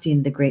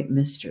trusting the great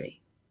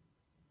mystery.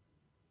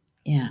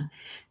 Yeah,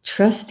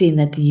 trusting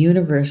that the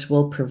universe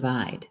will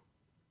provide.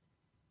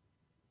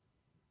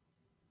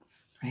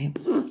 Right?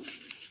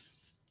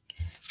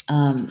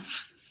 And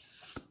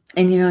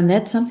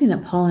that's something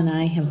that Paul and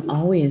I have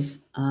always,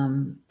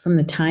 from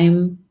the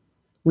time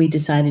we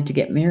decided to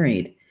get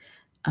married,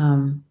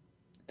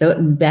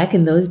 back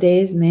in those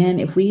days, man,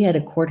 if we had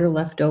a quarter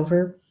left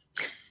over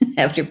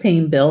after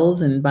paying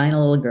bills and buying a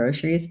little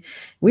groceries,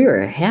 we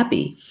were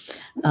happy.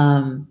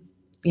 Those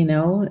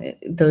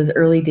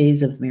early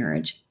days of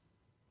marriage.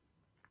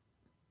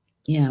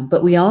 Yeah,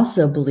 but we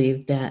also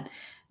believed that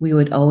we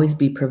would always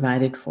be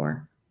provided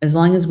for. As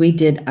long as we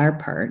did our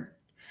part,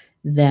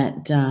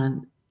 that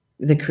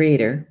the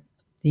Creator,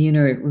 the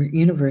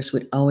universe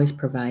would always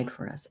provide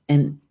for us.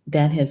 And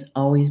that has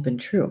always been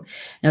true.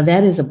 Now,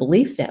 that is a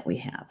belief that we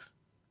have,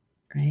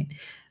 right?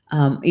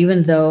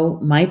 Even though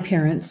my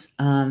parents,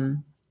 my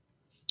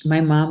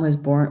mom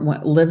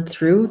lived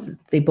through,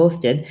 they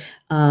both did,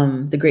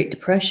 the Great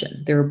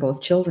Depression. They were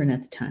both children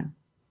at the time.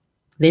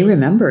 They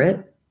remember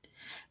it.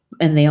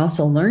 And they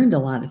also learned a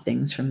lot of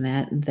things from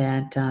that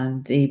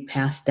they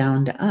passed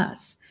down to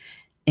us.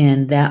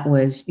 And that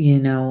was,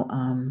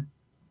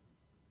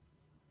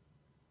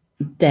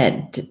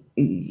 that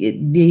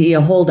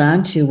you hold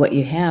on to what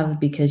you have,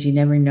 because you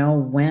never know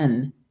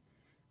when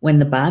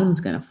the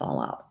bottom's going to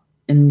fall out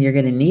and you're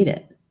going to need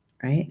it,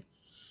 right?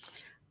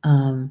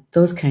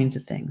 Those kinds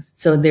of things.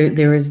 So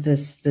there is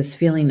this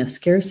feeling of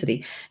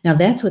scarcity. Now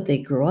that's what they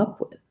grew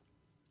up with,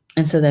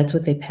 and so that's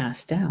what they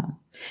passed down.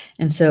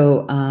 And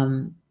so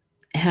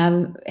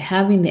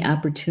having the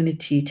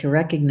opportunity to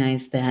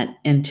recognize that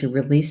and to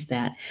release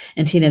that,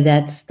 and Tina,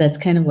 that's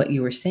kind of what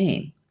you were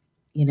saying,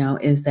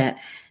 is that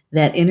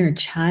inner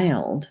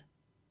child,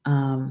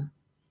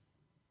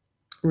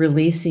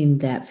 releasing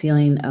that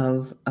feeling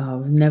of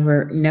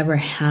never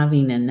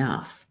having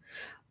enough,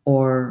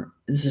 or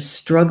just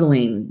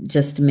struggling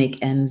just to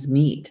make ends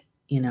meet,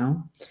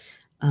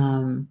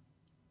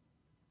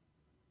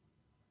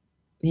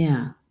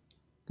 yeah,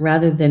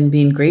 rather than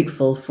being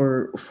grateful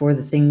for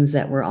the things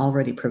that were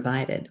already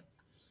provided,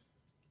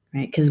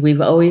 right? Because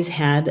we've always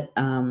had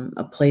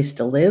a place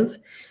to live,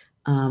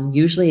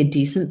 usually a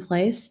decent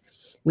place.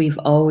 We've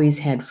always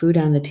had food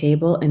on the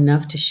table,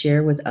 enough to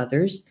share with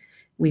others.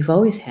 We've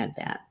always had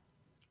that.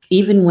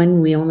 even when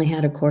we only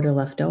had a quarter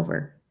left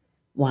over.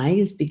 Why?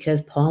 Is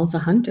because Paul's a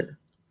hunter.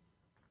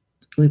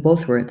 We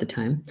both were at the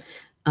time.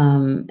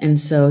 And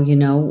so,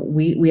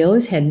 we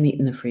always had meat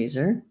in the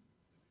freezer.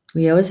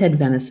 We always had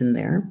venison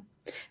there.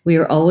 We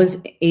were always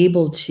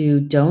able to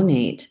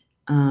donate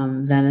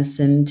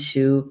venison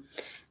to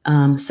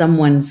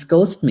someone's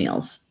ghost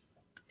meals.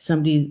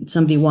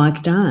 Somebody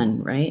walked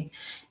on, right?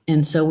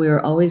 And so we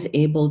were always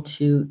able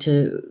to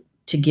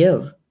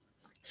give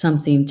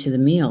something to the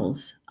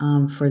meals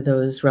for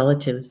those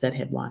relatives that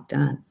had walked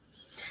on.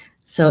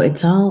 So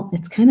it's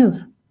kind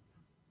of,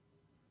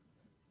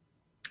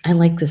 I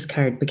like this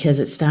card because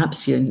it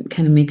stops you and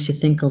kind of makes you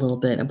think a little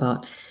bit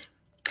about,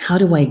 how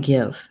do I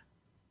give?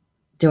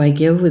 Do I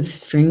give with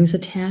strings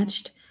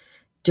attached?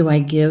 Do I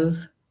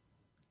give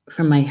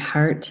from my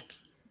heart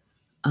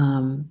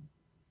and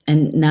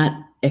not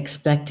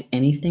expect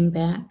anything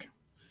back?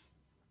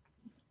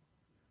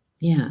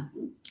 Yeah,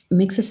 it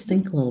makes us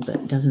think a little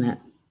bit, doesn't it?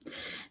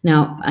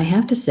 Now, I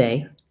have to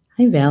say,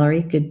 hi,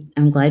 Valerie. Good.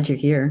 I'm glad you're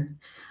here.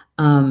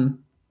 I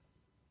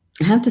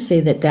have to say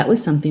that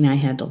was something I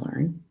had to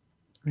learn,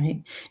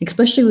 right?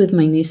 Especially with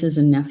my nieces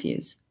and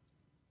nephews.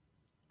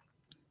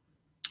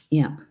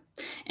 Yeah.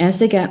 As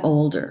they got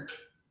older,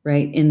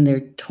 right, in their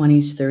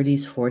 20s,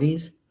 30s,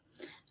 40s,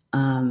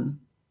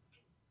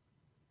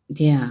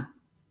 yeah,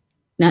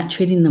 not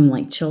treating them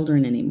like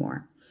children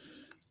anymore.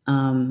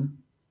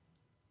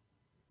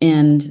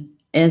 And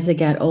as they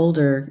got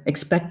older,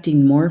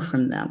 expecting more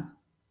from them.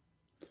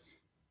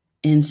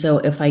 And so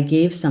if I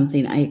gave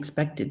something, I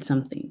expected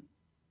something,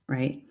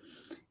 right?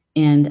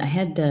 And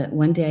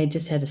one day I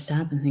just had to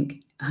stop and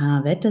think,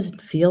 that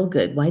doesn't feel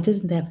good. Why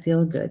doesn't that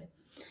feel good?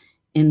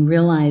 And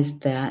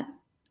realized that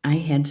I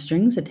had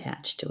strings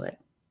attached to it.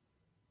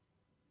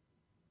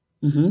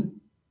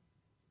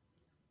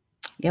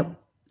 Yep.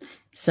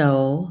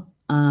 So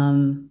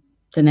the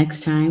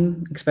next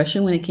time,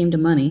 especially when it came to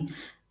money,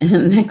 and the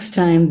next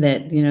time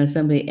that,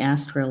 somebody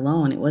asked for a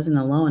loan, it wasn't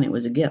a loan, it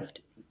was a gift.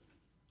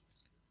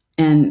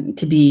 And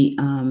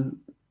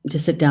to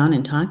sit down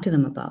and talk to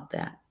them about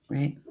that,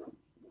 right?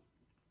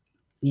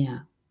 Yeah.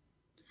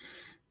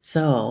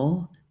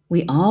 So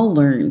we all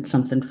learned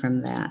something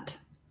from that.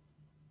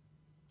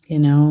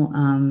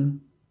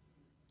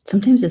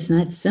 Sometimes it's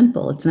not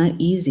simple. It's not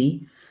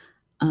easy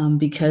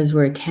because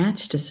we're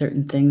attached to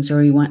certain things or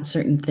we want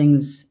certain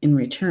things in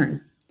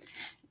return.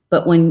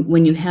 But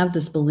when you have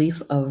this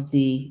belief of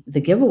the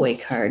giveaway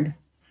card,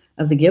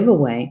 of the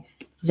giveaway,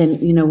 then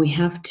we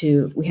have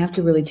to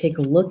really take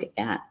a look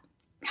at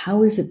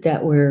how is it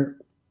that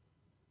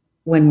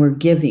when we're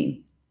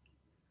giving,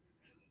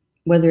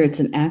 whether it's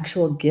an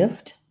actual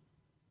gift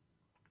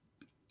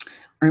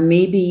or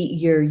maybe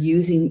you're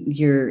using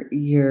your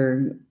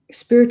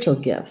spiritual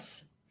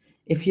gifts.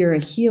 If you're a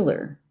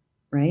healer,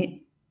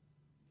 right?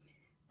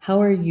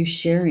 How are you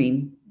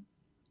sharing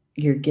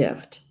your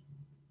gift?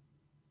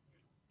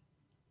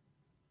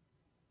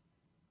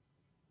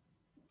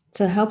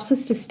 So it helps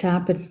us to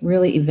stop and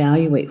really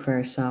evaluate for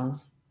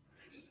ourselves.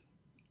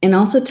 And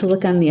also to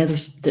look on the other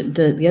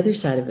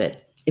side of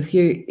it. If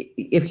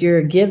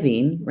you're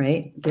giving,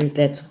 right,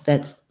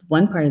 that's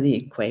one part of the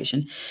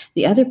equation.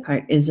 The other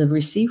part is a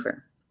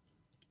receiver.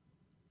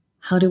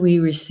 How do we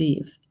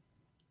receive?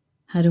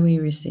 How do we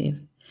receive?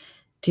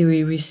 Do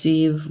we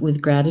receive with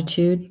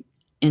gratitude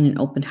and an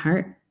open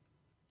heart?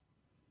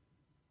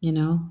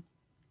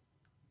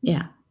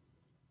 Yeah.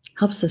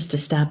 Helps us to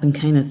stop and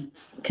kind of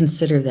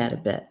consider that a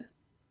bit.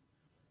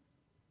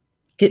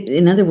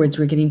 In other words,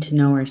 we're getting to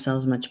know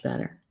ourselves much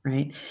better,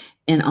 right?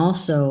 And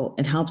also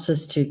it helps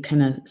us to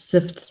kind of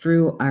sift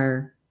through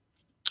our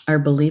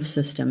belief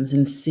systems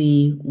and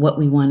see what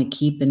we want to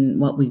keep and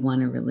what we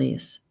want to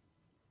release.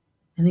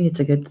 I think it's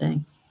a good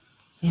thing.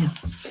 Yeah.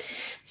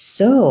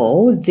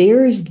 So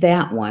there's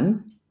that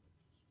one.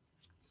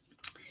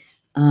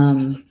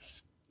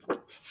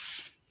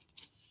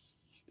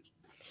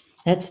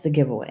 That's the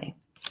giveaway.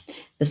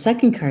 The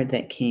second card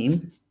that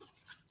came,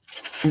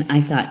 and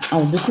I thought,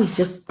 oh, this is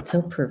just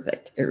so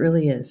perfect. It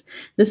really is.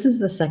 This is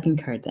the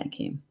second card that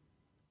came.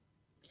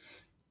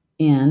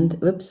 And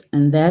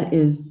that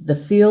is the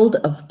Field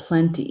of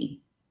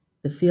Plenty.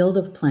 The Field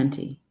of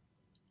Plenty.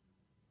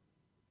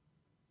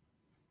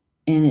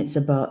 And it's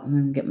about, I'm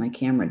going to get my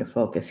camera to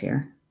focus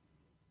here.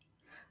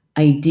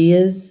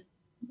 Ideas,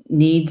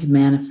 needs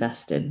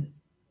manifested.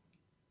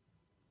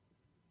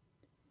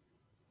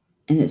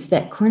 And it's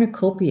that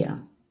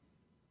cornucopia.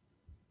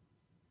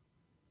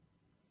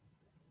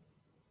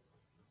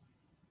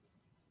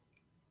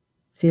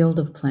 Field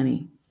of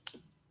Plenty.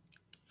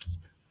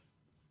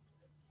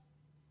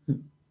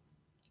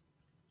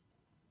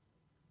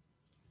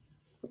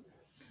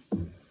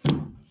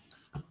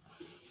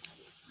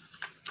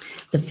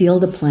 The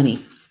Field of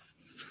Plenty.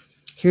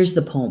 Here's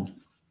the poem.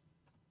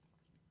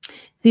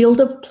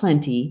 Field of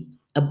plenty,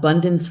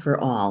 abundance for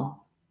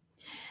all.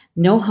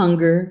 No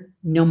hunger,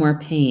 no more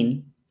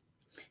pain.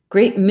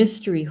 Great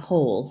mystery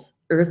holds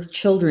earth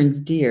children's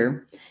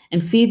dear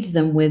and feeds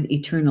them with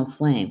eternal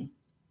flame.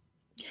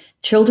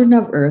 Children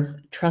of earth,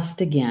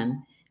 trust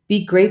again.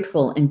 Be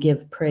grateful and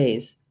give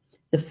praise.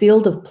 The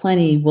field of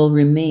plenty will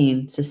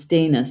remain,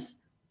 sustain us,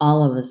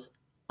 all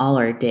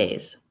our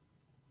days.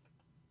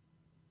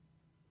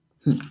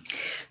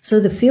 So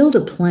the field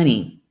of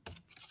plenty.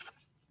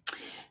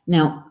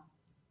 Now,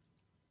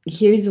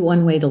 here's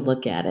one way to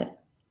look at it.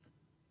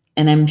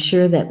 And I'm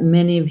sure that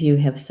many of you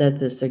have said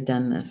this or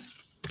done this,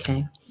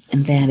 okay?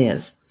 And that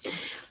is,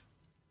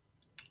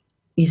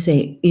 you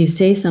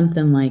say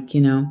something like,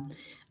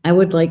 I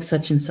would like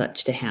such and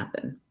such to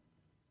happen.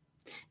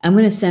 I'm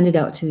going to send it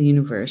out to the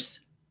universe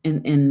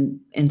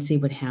and see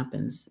what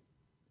happens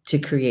to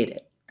create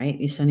it, right?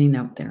 You're sending it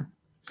out there.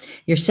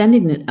 You're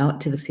sending it out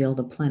to the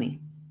field of plenty.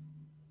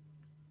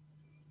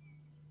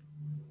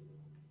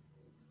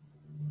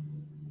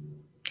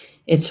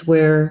 It's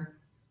where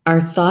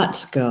our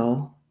thoughts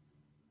go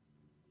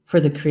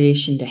for the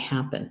creation to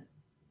happen.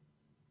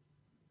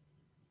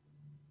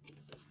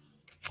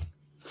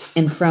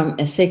 And from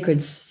a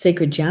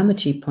sacred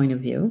geometry point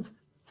of view,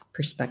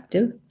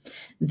 perspective,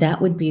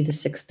 that would be the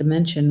sixth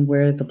dimension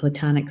where the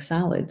platonic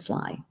solids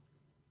lie,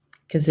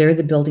 because they're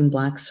the building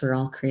blocks for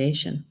all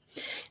creation.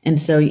 And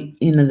so,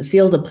 the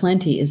field of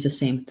plenty is the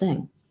same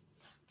thing.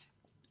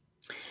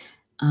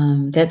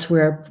 That's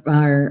where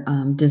our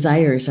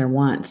desires, our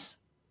wants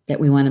that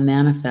we want to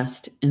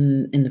manifest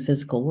in the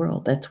physical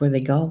world, that's where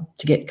they go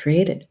to get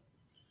created.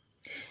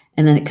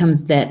 And then it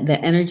comes, that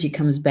energy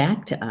comes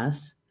back to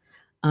us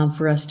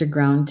for us to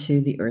ground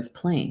to the earth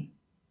plane.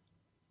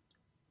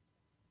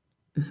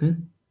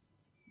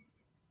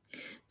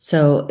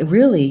 So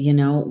really,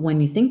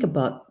 when you think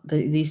about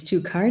these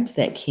two cards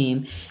that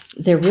came,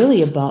 they're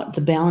really about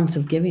the balance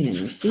of giving and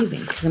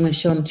receiving, because I'm going to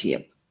show them to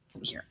you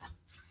here.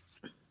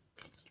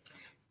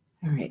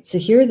 All right, so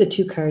here are the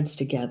two cards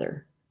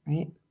together,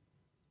 right?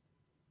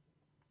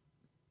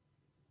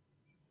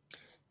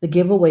 The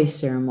giveaway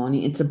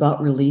ceremony, it's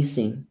about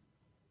releasing.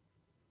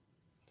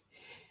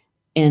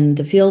 And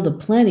the field of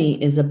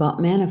plenty is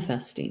about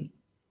manifesting.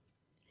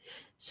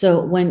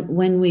 So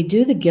when we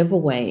do the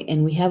giveaway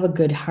and we have a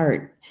good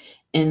heart,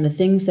 and the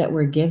things that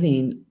we're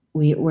giving,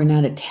 we're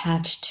not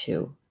attached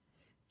to,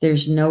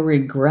 there's no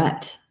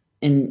regret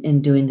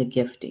in doing the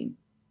gifting,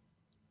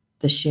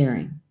 the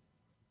sharing.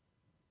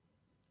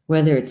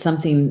 Whether it's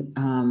something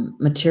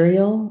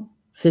material,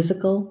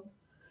 physical,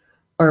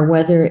 or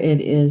whether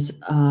it is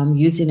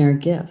using our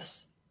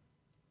gifts.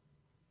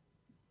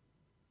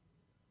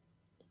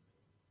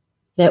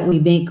 That we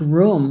make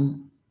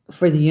room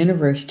for the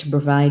universe to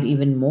provide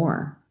even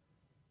more.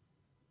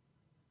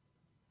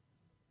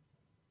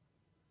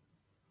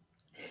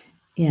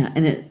 Yeah,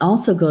 and it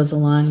also goes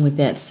along with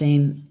that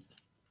same,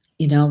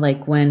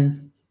 like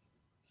when,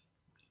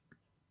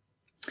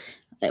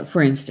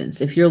 for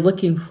instance, if you're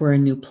looking for a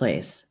new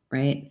place,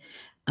 right?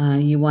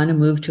 You want to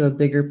move to a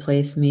bigger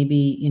place.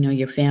 Maybe,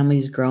 your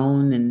family's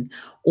grown,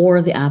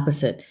 or the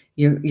opposite.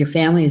 Your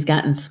family has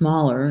gotten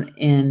smaller,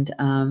 and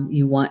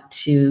you want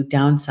to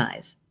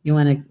downsize. You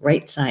want to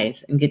right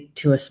size and get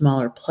to a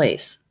smaller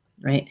place,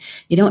 right?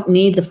 You don't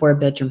need the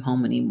 4-bedroom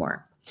home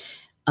anymore.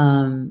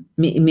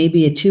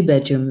 Maybe a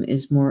 2-bedroom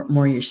is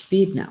more your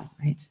speed now,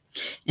 right?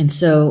 And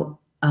so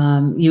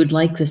you would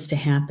like this to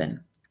happen.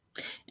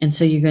 And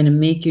so you're going to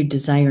make your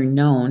desire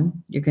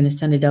known. You're going to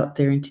send it out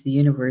there into the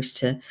universe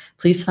to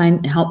please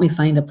help me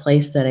find a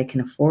place that I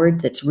can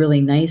afford, that's really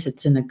nice.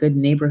 It's in a good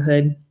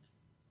neighborhood,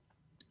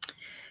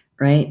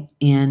 right?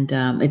 And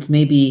it's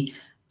maybe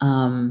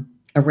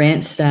a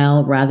ranch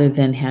style rather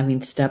than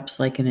having steps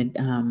like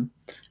in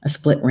a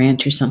split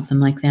ranch or something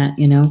like that,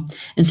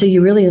 And so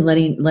you're really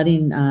letting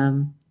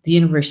the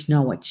universe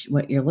know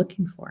what you're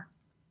looking for.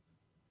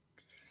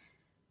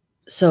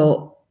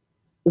 So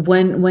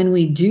when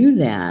we do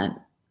that,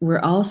 we're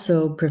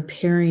also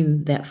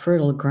preparing that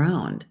fertile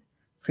ground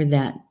for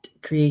that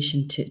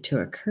creation to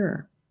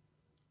occur.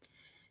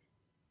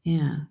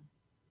 Yeah.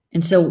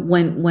 And so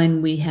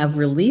when we have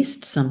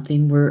released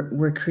something,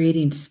 we're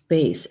creating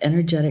space,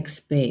 energetic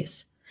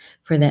space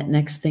for that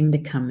next thing to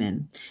come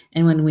in.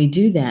 And when we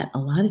do that, a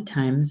lot of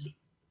times,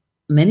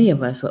 many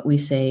of us, what we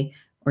say,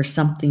 or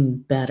something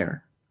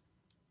better,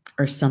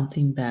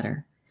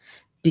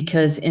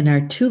 because in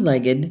our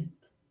two-legged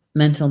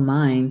mental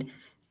mind,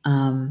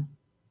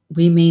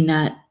 we may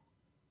not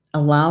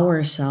allow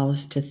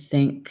ourselves to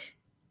think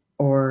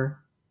or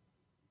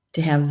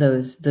to have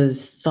those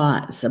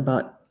thoughts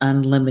about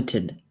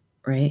unlimited,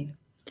 right?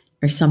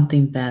 Or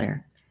something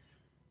better.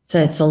 So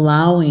that's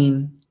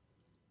allowing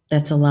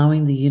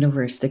the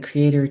universe, the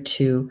creator,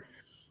 to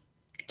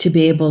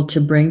be able to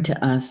bring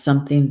to us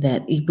something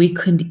that we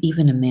couldn't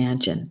even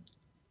imagine.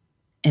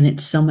 And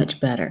it's so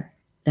much better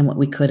than what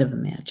we could have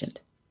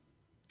imagined,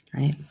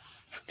 right?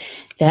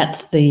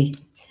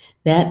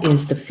 That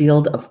is the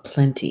field of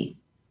plenty,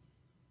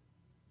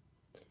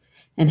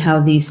 and how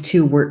these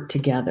two work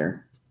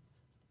together.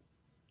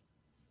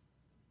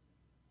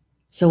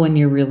 So when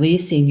you're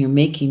releasing, you're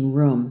making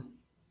room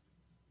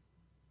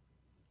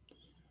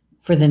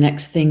for the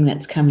next thing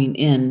that's coming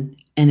in,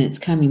 and it's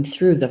coming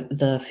through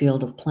the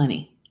field of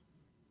plenty.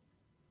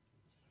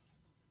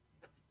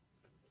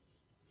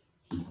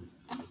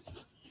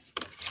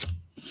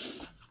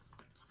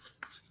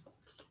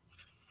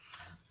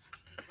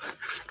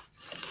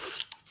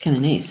 Kind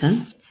of nice, huh?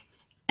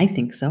 I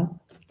think so.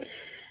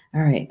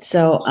 All right.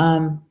 So,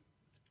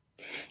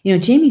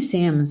 Jamie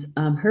Sams,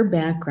 her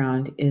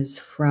background is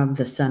from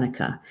the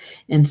Seneca.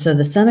 And so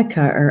the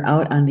Seneca are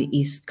out on the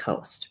East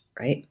Coast,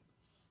 right?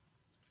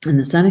 And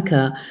the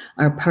Seneca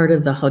are part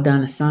of the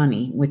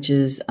Haudenosaunee, which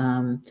is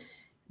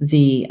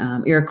the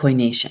Iroquois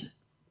nation.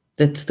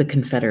 That's the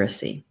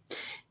Confederacy.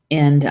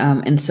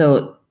 And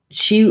so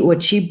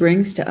what she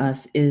brings to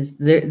us is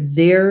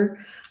their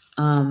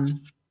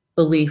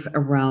belief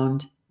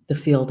around the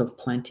field of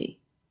plenty.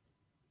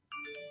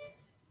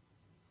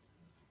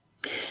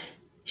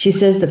 She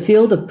says the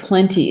field of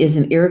plenty is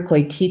an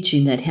Iroquois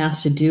teaching that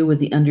has to do with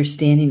the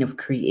understanding of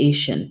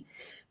creation.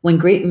 When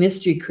Great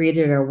Mystery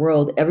created our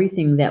world,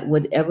 everything that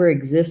would ever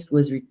exist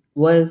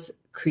was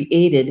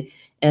created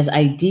as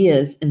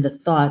ideas in the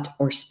thought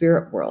or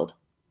spirit world.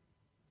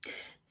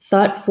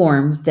 Thought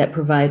forms that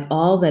provide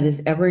all that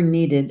is ever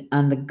needed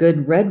on the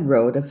good red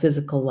road of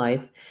physical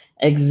life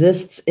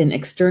exists in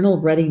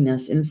external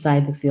readiness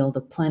inside the field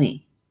of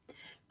plenty.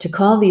 To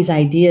call these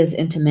ideas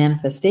into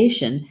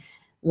manifestation,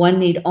 one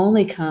need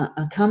only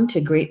come to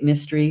Great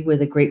Mystery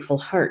with a grateful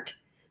heart,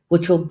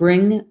 which will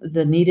bring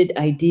the needed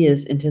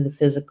ideas into the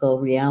physical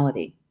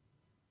reality.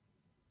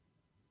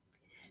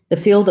 The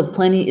field of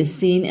plenty is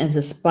seen as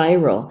a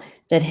spiral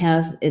that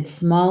has its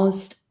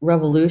smallest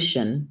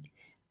revolution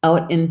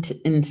out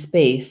in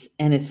space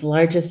and its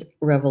largest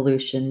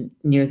revolution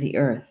near the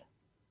earth.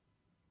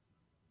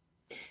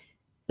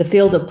 The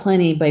field of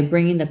plenty, by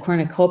bringing the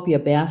cornucopia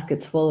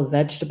baskets full of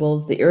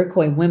vegetables, the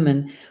Iroquois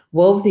women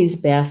wove these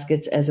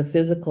baskets as a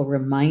physical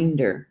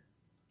reminder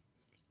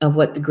of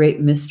what the Great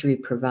Mystery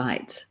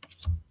provides.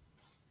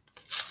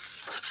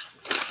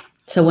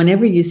 So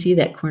whenever you see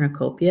that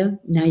cornucopia,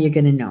 now you're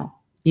going to know.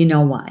 You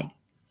know why.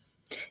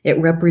 It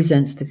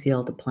represents the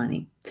field of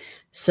plenty.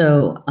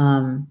 So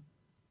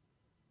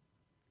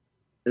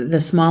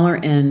the smaller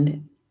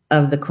end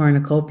of the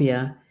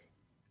cornucopia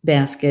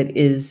basket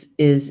is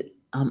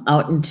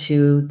out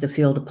into the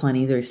field of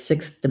plenty. There's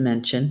sixth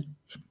dimension.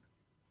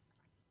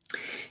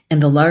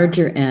 And the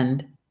larger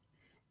end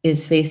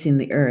is facing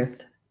the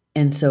earth.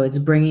 And so it's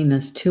bringing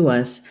us to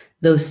us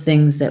those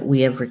things that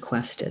we have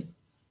requested,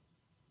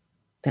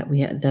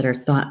 that our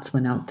thoughts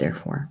went out there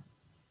for.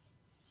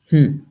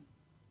 And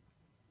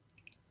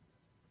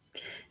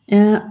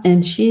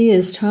she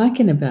is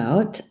talking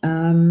about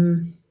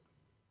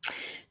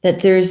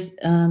that there's,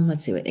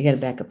 let's see, I got to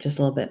back up just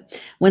a little bit.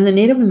 When the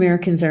Native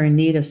Americans are in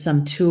need of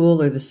some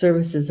tool or the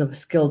services of a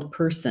skilled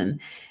person,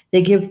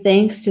 they give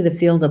thanks to the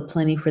field of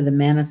plenty for the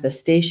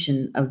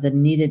manifestation of the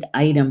needed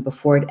item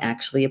before it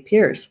actually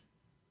appears.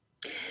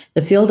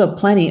 The field of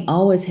plenty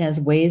always has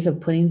ways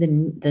of putting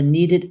the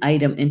needed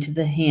item into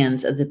the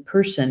hands of the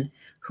person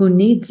who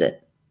needs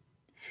it.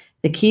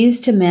 The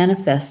keys to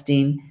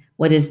manifesting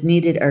what is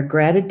needed are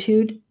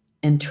gratitude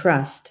and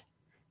trust,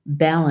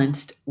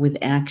 balanced with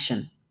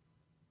action.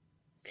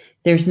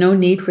 There's no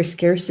need for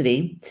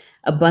scarcity.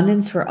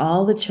 Abundance for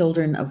all the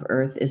children of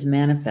earth is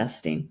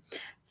manifesting.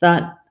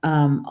 Thought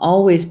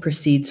always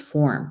precedes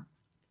form.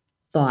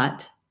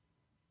 Thought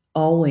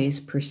always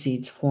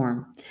precedes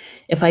form.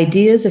 If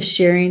ideas of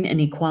sharing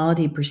and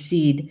equality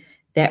precede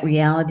that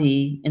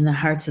reality in the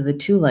hearts of the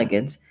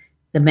two-leggeds,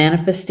 the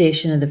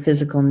manifestation of the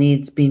physical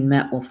needs being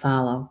met will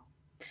follow.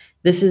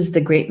 This is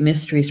the Great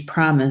Mystery's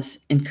promise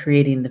in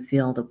creating the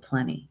field of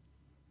plenty.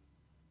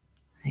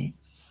 Right?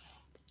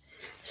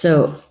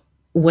 So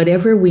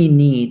whatever we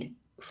need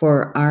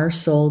for our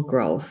soul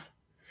growth,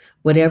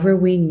 whatever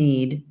we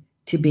need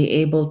to be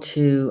able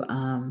to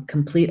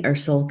complete our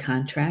soul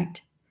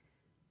contract,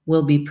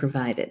 will be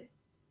provided.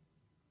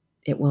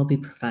 It will be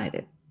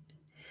provided.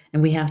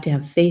 And we have to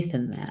have faith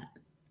in that,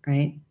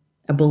 right?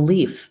 A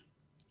belief,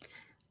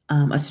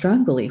 a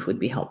strong belief would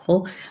be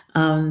helpful,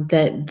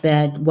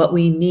 that what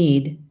we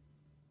need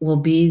will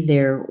be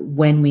there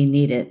when we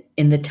need it,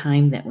 in the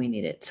time that we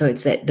need it. So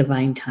it's that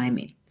divine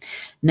timing.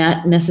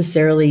 Not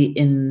necessarily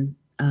in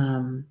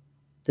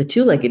the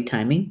two-legged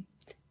timing,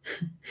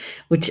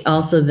 which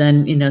also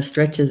then,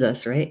 stretches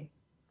us, right?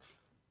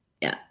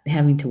 Yeah,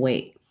 having to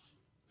wait.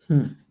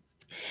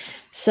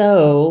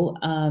 So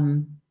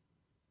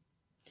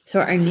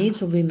our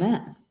needs will be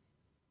met.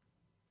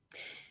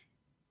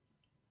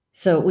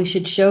 So we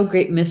should show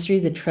Great Mystery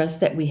the trust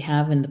that we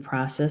have in the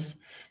process,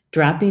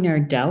 dropping our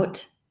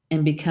doubt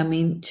and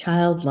becoming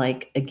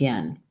childlike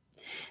again.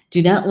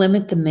 Do not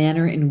limit the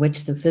manner in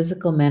which the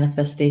physical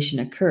manifestation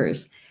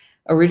occurs.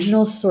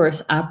 Original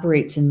Source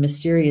operates in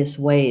mysterious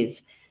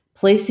ways,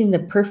 placing the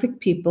perfect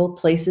people,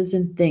 places,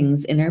 and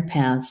things in our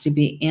paths to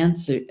be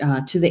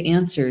to the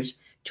answers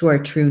to our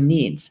true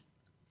needs.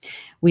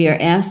 We are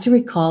asked to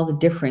recall the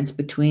difference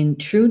between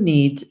true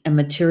needs and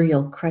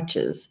material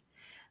crutches,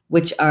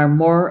 which are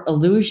more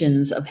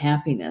illusions of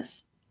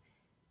happiness.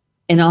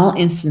 In all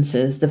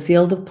instances, the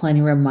field of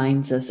plenty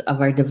reminds us of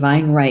our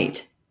divine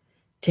right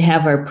to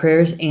have our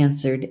prayers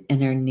answered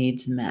and our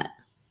needs met.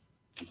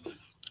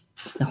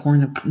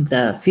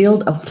 The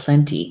field of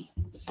plenty.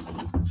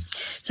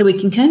 So we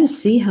can kind of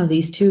see how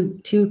these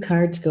two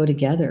cards go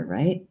together,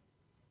 right?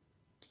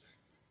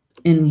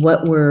 in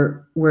what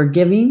we're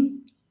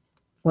giving,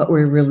 what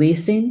we're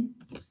releasing,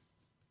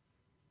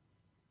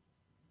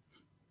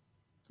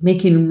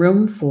 making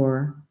room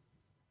for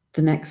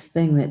the next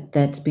thing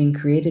that's being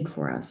created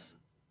for us.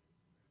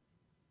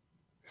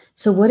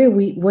 So what are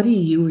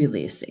you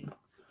releasing?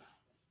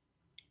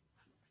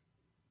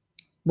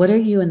 What are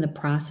you in the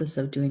process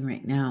of doing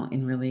right now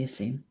in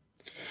releasing?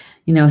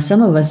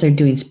 Some of us are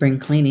doing spring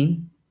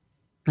cleaning,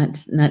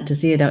 not to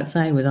see it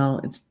outside with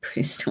it's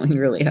pretty snowing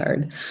really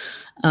hard.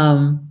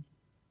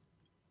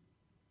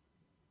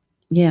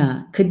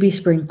 Yeah, could be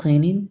spring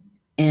cleaning,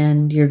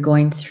 and you're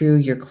going through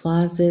your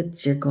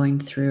closets, you're going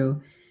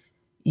through,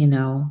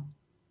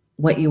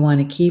 what you want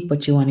to keep,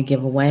 what you want to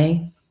give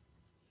away,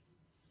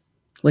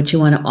 what you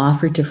want to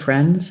offer to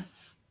friends.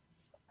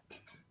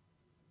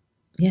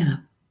 Yeah.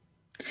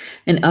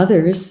 And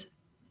others,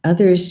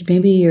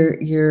 maybe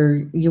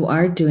you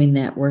are doing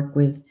that work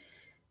with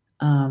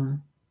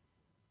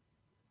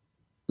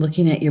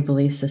looking at your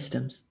belief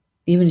systems,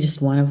 even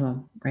just one of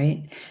them,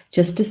 right?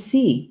 Just to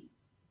see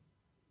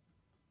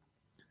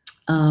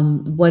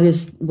what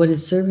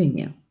is serving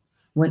you,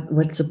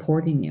 what's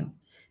supporting you,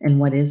 and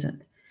what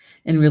isn't,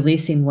 and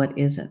releasing what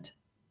isn't.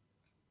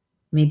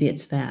 Maybe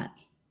it's that.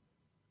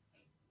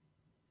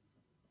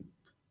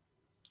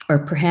 Or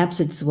perhaps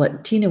it's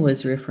what Tina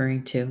was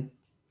referring to,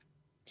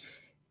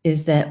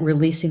 is that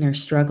releasing our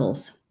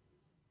struggles,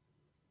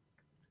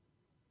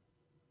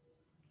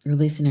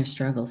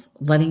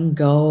 letting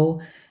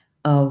go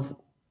of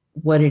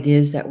what it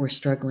is that we're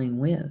struggling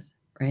with,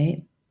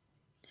 right?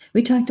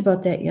 We talked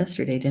about that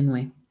yesterday, didn't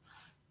we?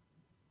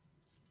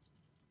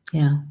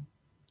 Yeah.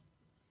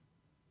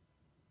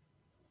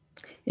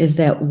 Is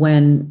that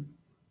when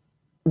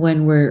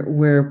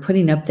we're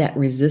putting up that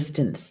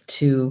resistance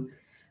to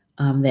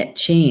that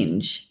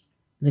change,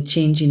 the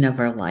changing of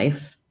our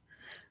life,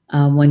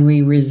 when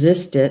we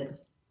resist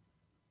it,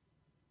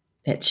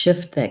 that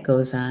shift that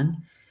goes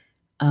on,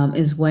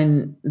 is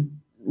when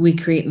we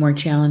create more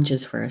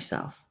challenges for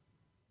ourselves.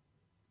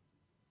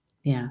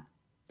 Yeah.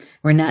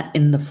 We're not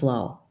in the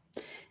flow.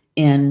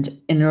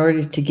 And in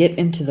order to get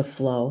into the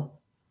flow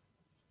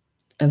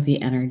of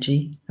the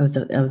energy, of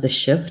the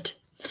shift,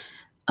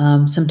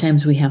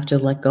 sometimes we have to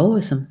let go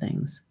of some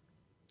things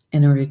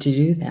in order to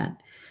do that.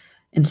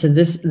 And so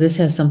this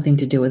has something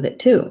to do with it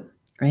too,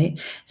 right?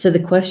 So the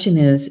question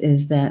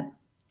is that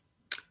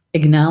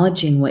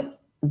acknowledging what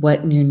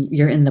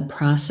you're in the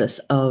process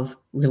of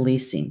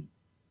releasing,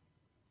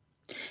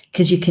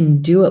 because you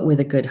can do it with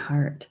a good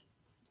heart.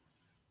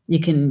 You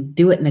can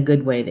do it in a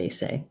good way, they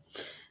say.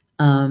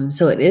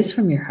 So it is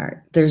from your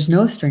heart. There's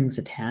no strings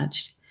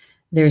attached.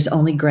 There's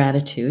only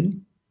gratitude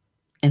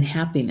and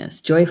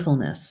happiness,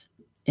 joyfulness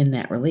in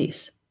that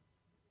release.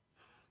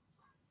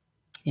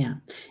 Yeah.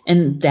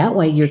 And that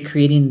way you're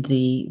creating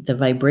the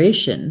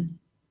vibration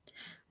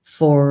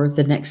for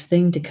the next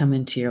thing to come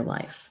into your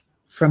life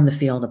from the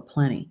field of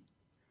plenty.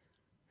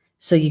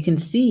 So you can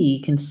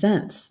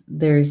sense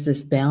there's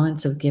this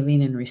balance of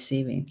giving and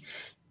receiving.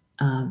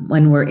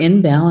 When we're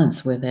in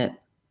balance with it,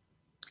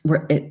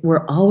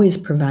 we're always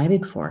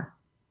provided for.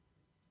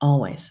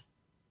 Always.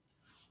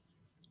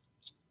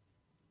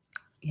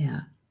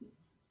 Yeah.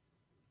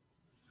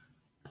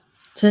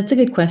 So that's a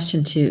good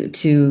question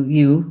to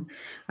you,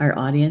 our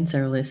audience,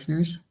 our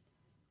listeners.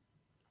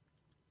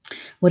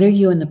 What are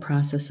you in the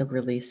process of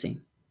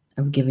releasing,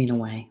 of giving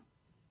away,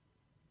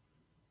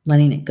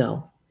 letting it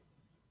go?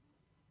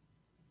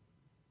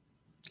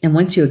 And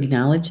once you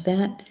acknowledge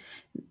that,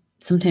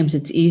 sometimes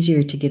it's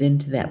easier to get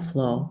into that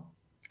flow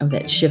of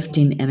that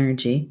shifting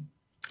energy,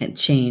 that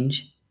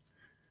change.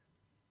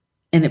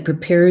 And it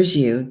prepares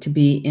you to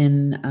be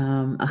in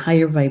a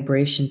higher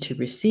vibration to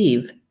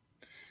receive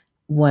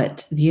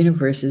what the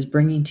universe is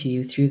bringing to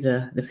you through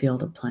the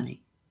field of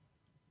plenty.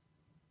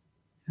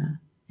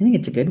 I think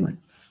it's a good one.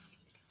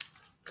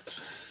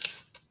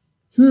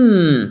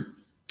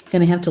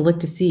 Gonna have to look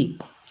to see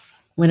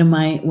when am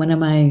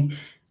I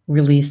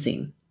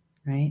releasing,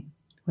 right?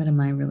 What am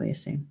I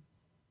releasing?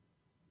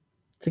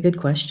 It's a good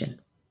question.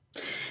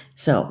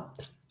 So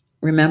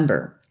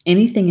remember,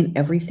 anything and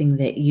everything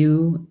that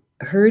you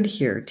heard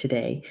here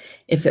today,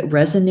 if it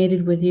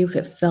resonated with you, if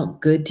it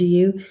felt good to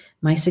you,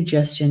 my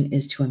suggestion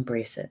is to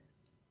embrace it.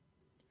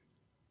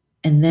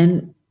 And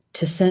then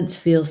to sense,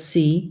 feel,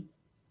 see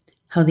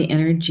how the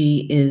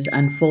energy is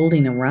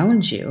unfolding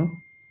around you,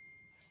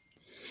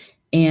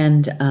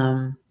 and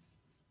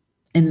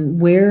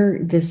where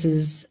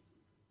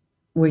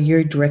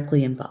you're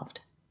directly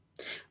involved,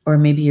 or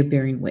maybe you're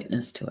bearing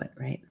witness to it,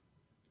 right?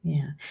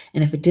 Yeah.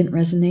 And if it didn't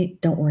resonate,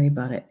 don't worry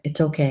about it.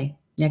 It's okay.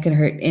 You're not going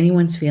to hurt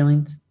anyone's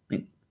feelings,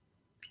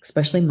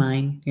 especially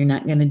mine. You're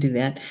not going to do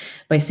that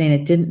by saying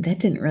that didn't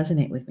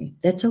resonate with me.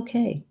 That's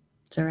okay.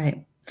 It's all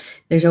right.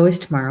 There's always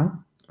tomorrow,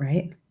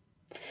 right?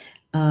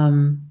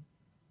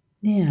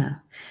 Yeah.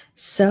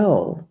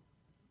 So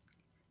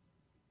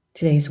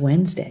today's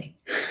Wednesday.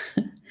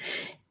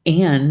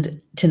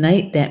 And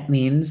tonight, that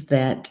means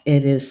that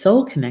it is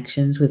Soul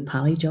Connections with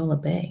Polly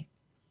Jola Bay.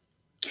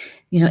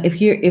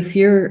 if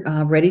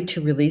you're ready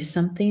to release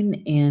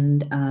something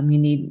and you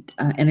need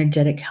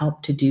energetic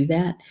help to do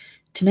that,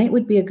 tonight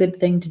would be a good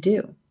thing to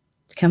do.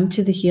 Come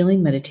to the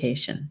healing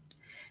meditation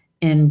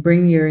and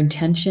bring your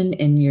intention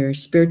and your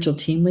spiritual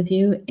team with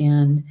you.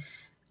 And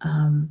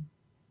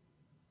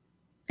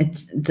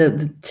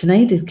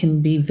tonight it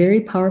can be very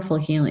powerful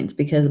healings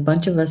because a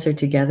bunch of us are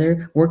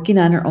together working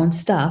on our own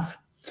stuff.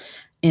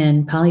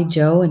 And Polly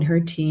Jo and her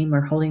team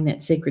are holding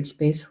that sacred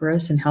space for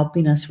us and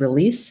helping us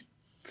release.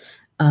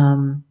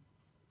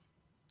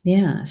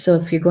 Yeah, so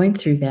if you're going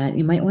through that,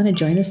 you might want to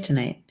join us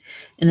tonight.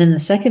 And then the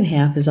second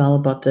half is all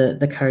about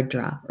the card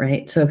draw,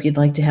 right? So if you'd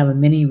like to have a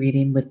mini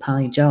reading with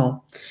Polly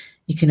Jo,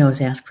 you can always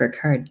ask for a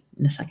card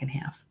in the second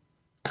half.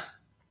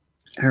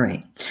 All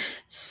right,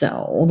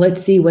 so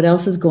let's see what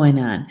else is going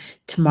on.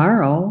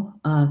 Tomorrow,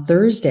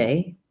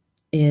 Thursday,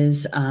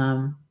 is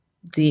the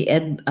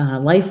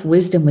Life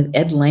Wisdom with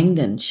Ed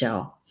Langdon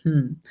show.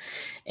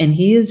 And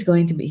he's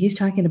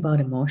talking about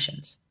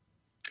emotions,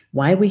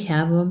 why we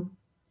have them,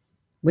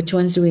 which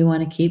ones do we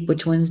want to keep,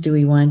 which ones do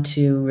we want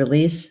to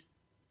release.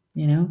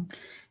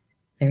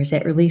 There's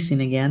that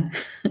releasing again.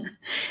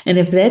 And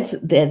if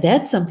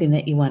that's something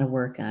that you want to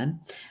work on,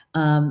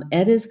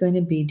 Ed is going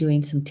to be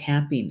doing some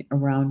tapping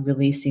around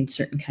releasing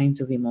certain kinds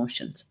of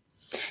emotions.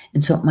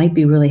 And so it might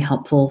be really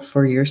helpful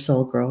for your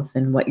soul growth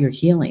and what you're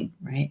healing,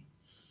 right?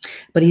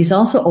 But he's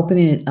also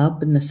opening it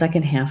up in the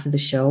second half of the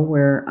show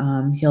where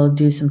he'll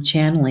do some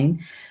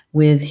channeling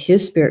with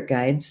his spirit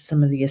guides,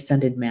 some of the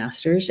ascended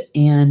masters,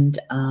 and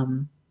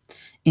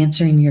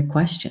answering your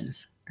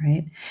questions,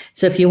 right?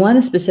 So if you want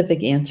a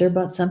specific answer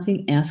about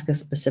something, ask a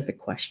specific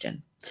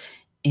question,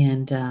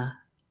 and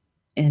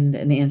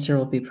an answer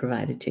will be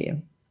provided to you.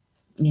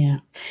 Yeah,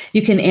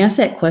 you can ask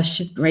that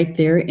question right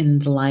there in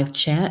the live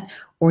chat,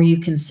 or you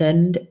can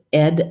send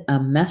Ed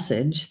a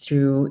message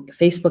through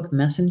Facebook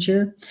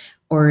Messenger,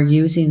 or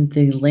using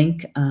the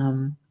link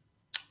I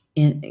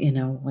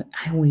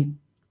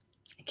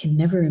can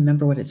never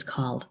remember what it's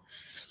called.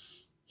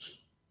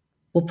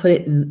 We'll put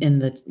it in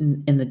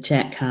the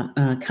chat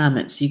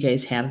comments. So you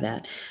guys have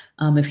that.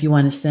 If you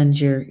want to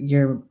send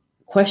your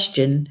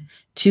question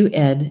to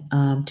Ed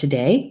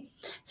today,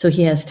 so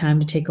he has time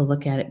to take a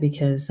look at it,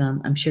 because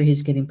I'm sure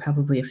he's getting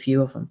probably a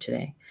few of them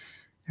today.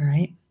 All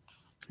right.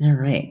 All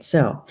right.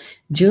 So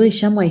Julie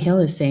Shumway Hill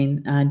is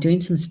saying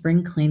doing some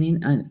spring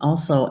cleaning and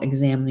also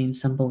examining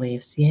some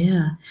beliefs.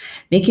 Yeah.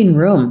 Making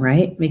room,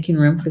 right? Making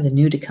room for the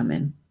new to come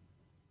in.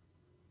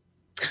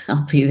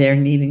 I'll be there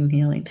needing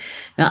healing.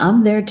 Now,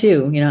 I'm there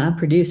too. I'm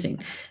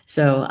producing.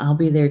 So I'll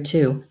be there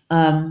too.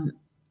 In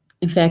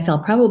fact,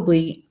 I'll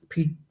probably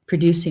be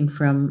producing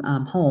from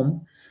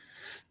home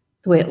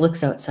the way it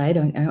looks outside.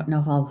 I don't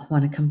know if I'll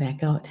want to come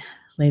back out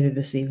later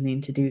this evening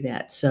to do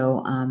that.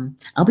 So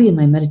I'll be in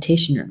my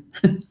meditation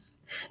room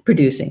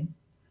producing.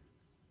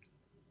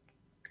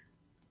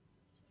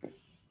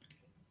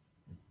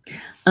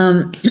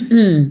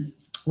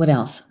 What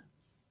else?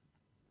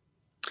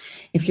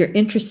 If you're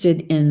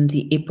interested in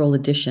the April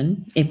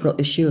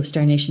issue of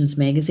Star Nations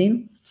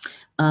magazine,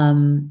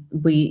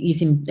 you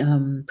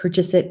can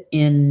purchase it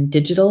in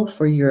digital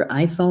for your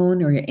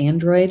iPhone or your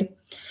Android,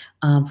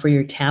 for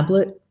your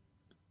tablet,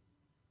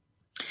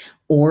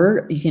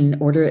 or you can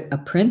order a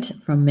print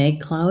from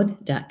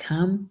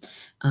magcloud.com,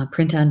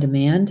 print on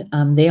demand.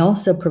 They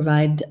also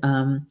provide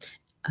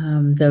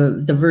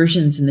the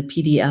versions in the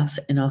PDF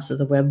and also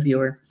the web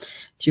viewer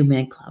through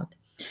MagCloud.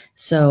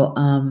 So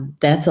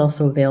that's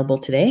also available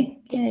today.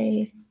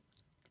 Yay.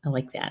 I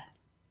like that.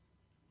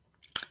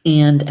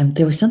 And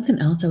there was something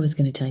else I was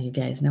going to tell you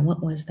guys. Now,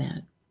 what was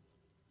that?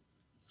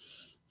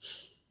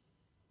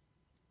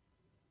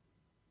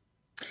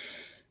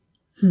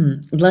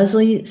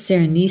 Leslie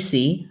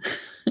Serenisi,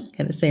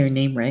 gotta say her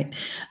name right.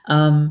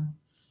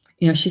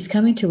 She's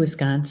coming to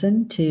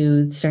Wisconsin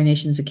to Star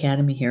Nations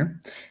Academy here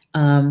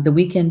the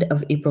weekend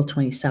of April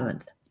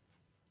 27th,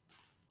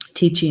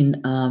 teaching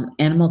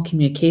animal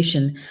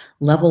communication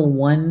level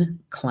 1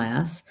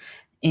 class.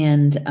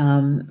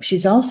 And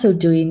she's also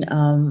doing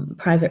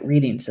private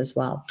readings as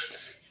well.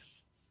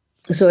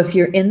 So if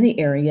you're in the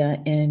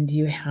area and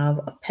you have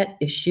a pet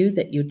issue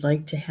that you'd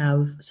like to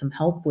have some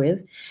help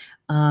with,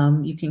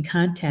 you can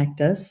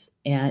contact us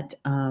at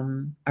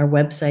our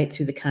website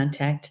through the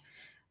contact.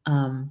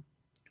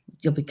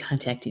 You'll be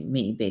contacting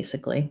me,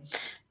 basically,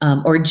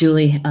 or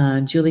Julie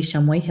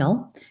Shumway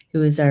Hill,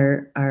 who is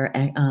our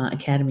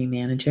academy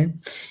manager,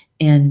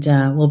 and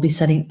we'll be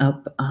setting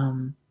up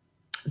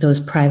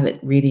those private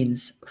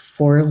readings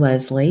for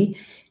Leslie.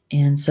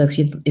 And so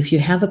if you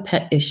have a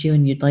pet issue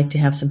and you'd like to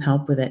have some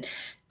help with it,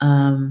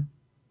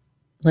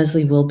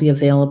 Leslie will be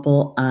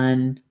available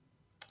on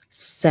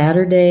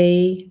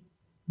Saturday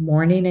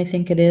morning, I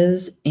think it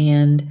is,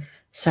 and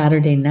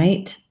Saturday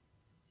night,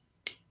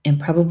 and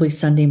probably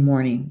Sunday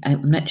morning.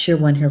 I'm not sure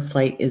when her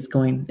flight is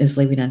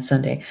leaving on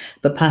Sunday,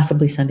 but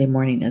possibly Sunday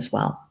morning as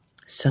well.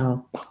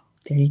 So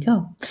there you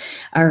go.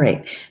 All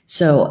right.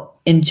 So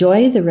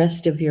enjoy the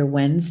rest of your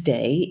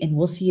Wednesday, and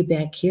we'll see you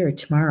back here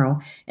tomorrow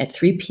at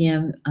 3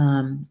 p.m.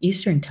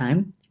 Eastern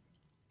time.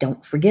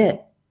 Don't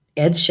forget,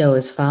 Ed's show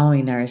is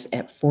following ours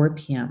at 4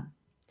 p.m.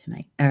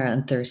 tonight, or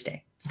on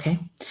Thursday. Okay?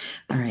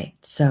 All right.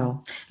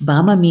 So,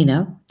 Bama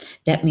Mina,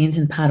 that means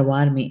in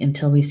Potawatomi,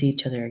 until we see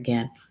each other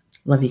again.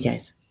 Love you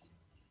guys.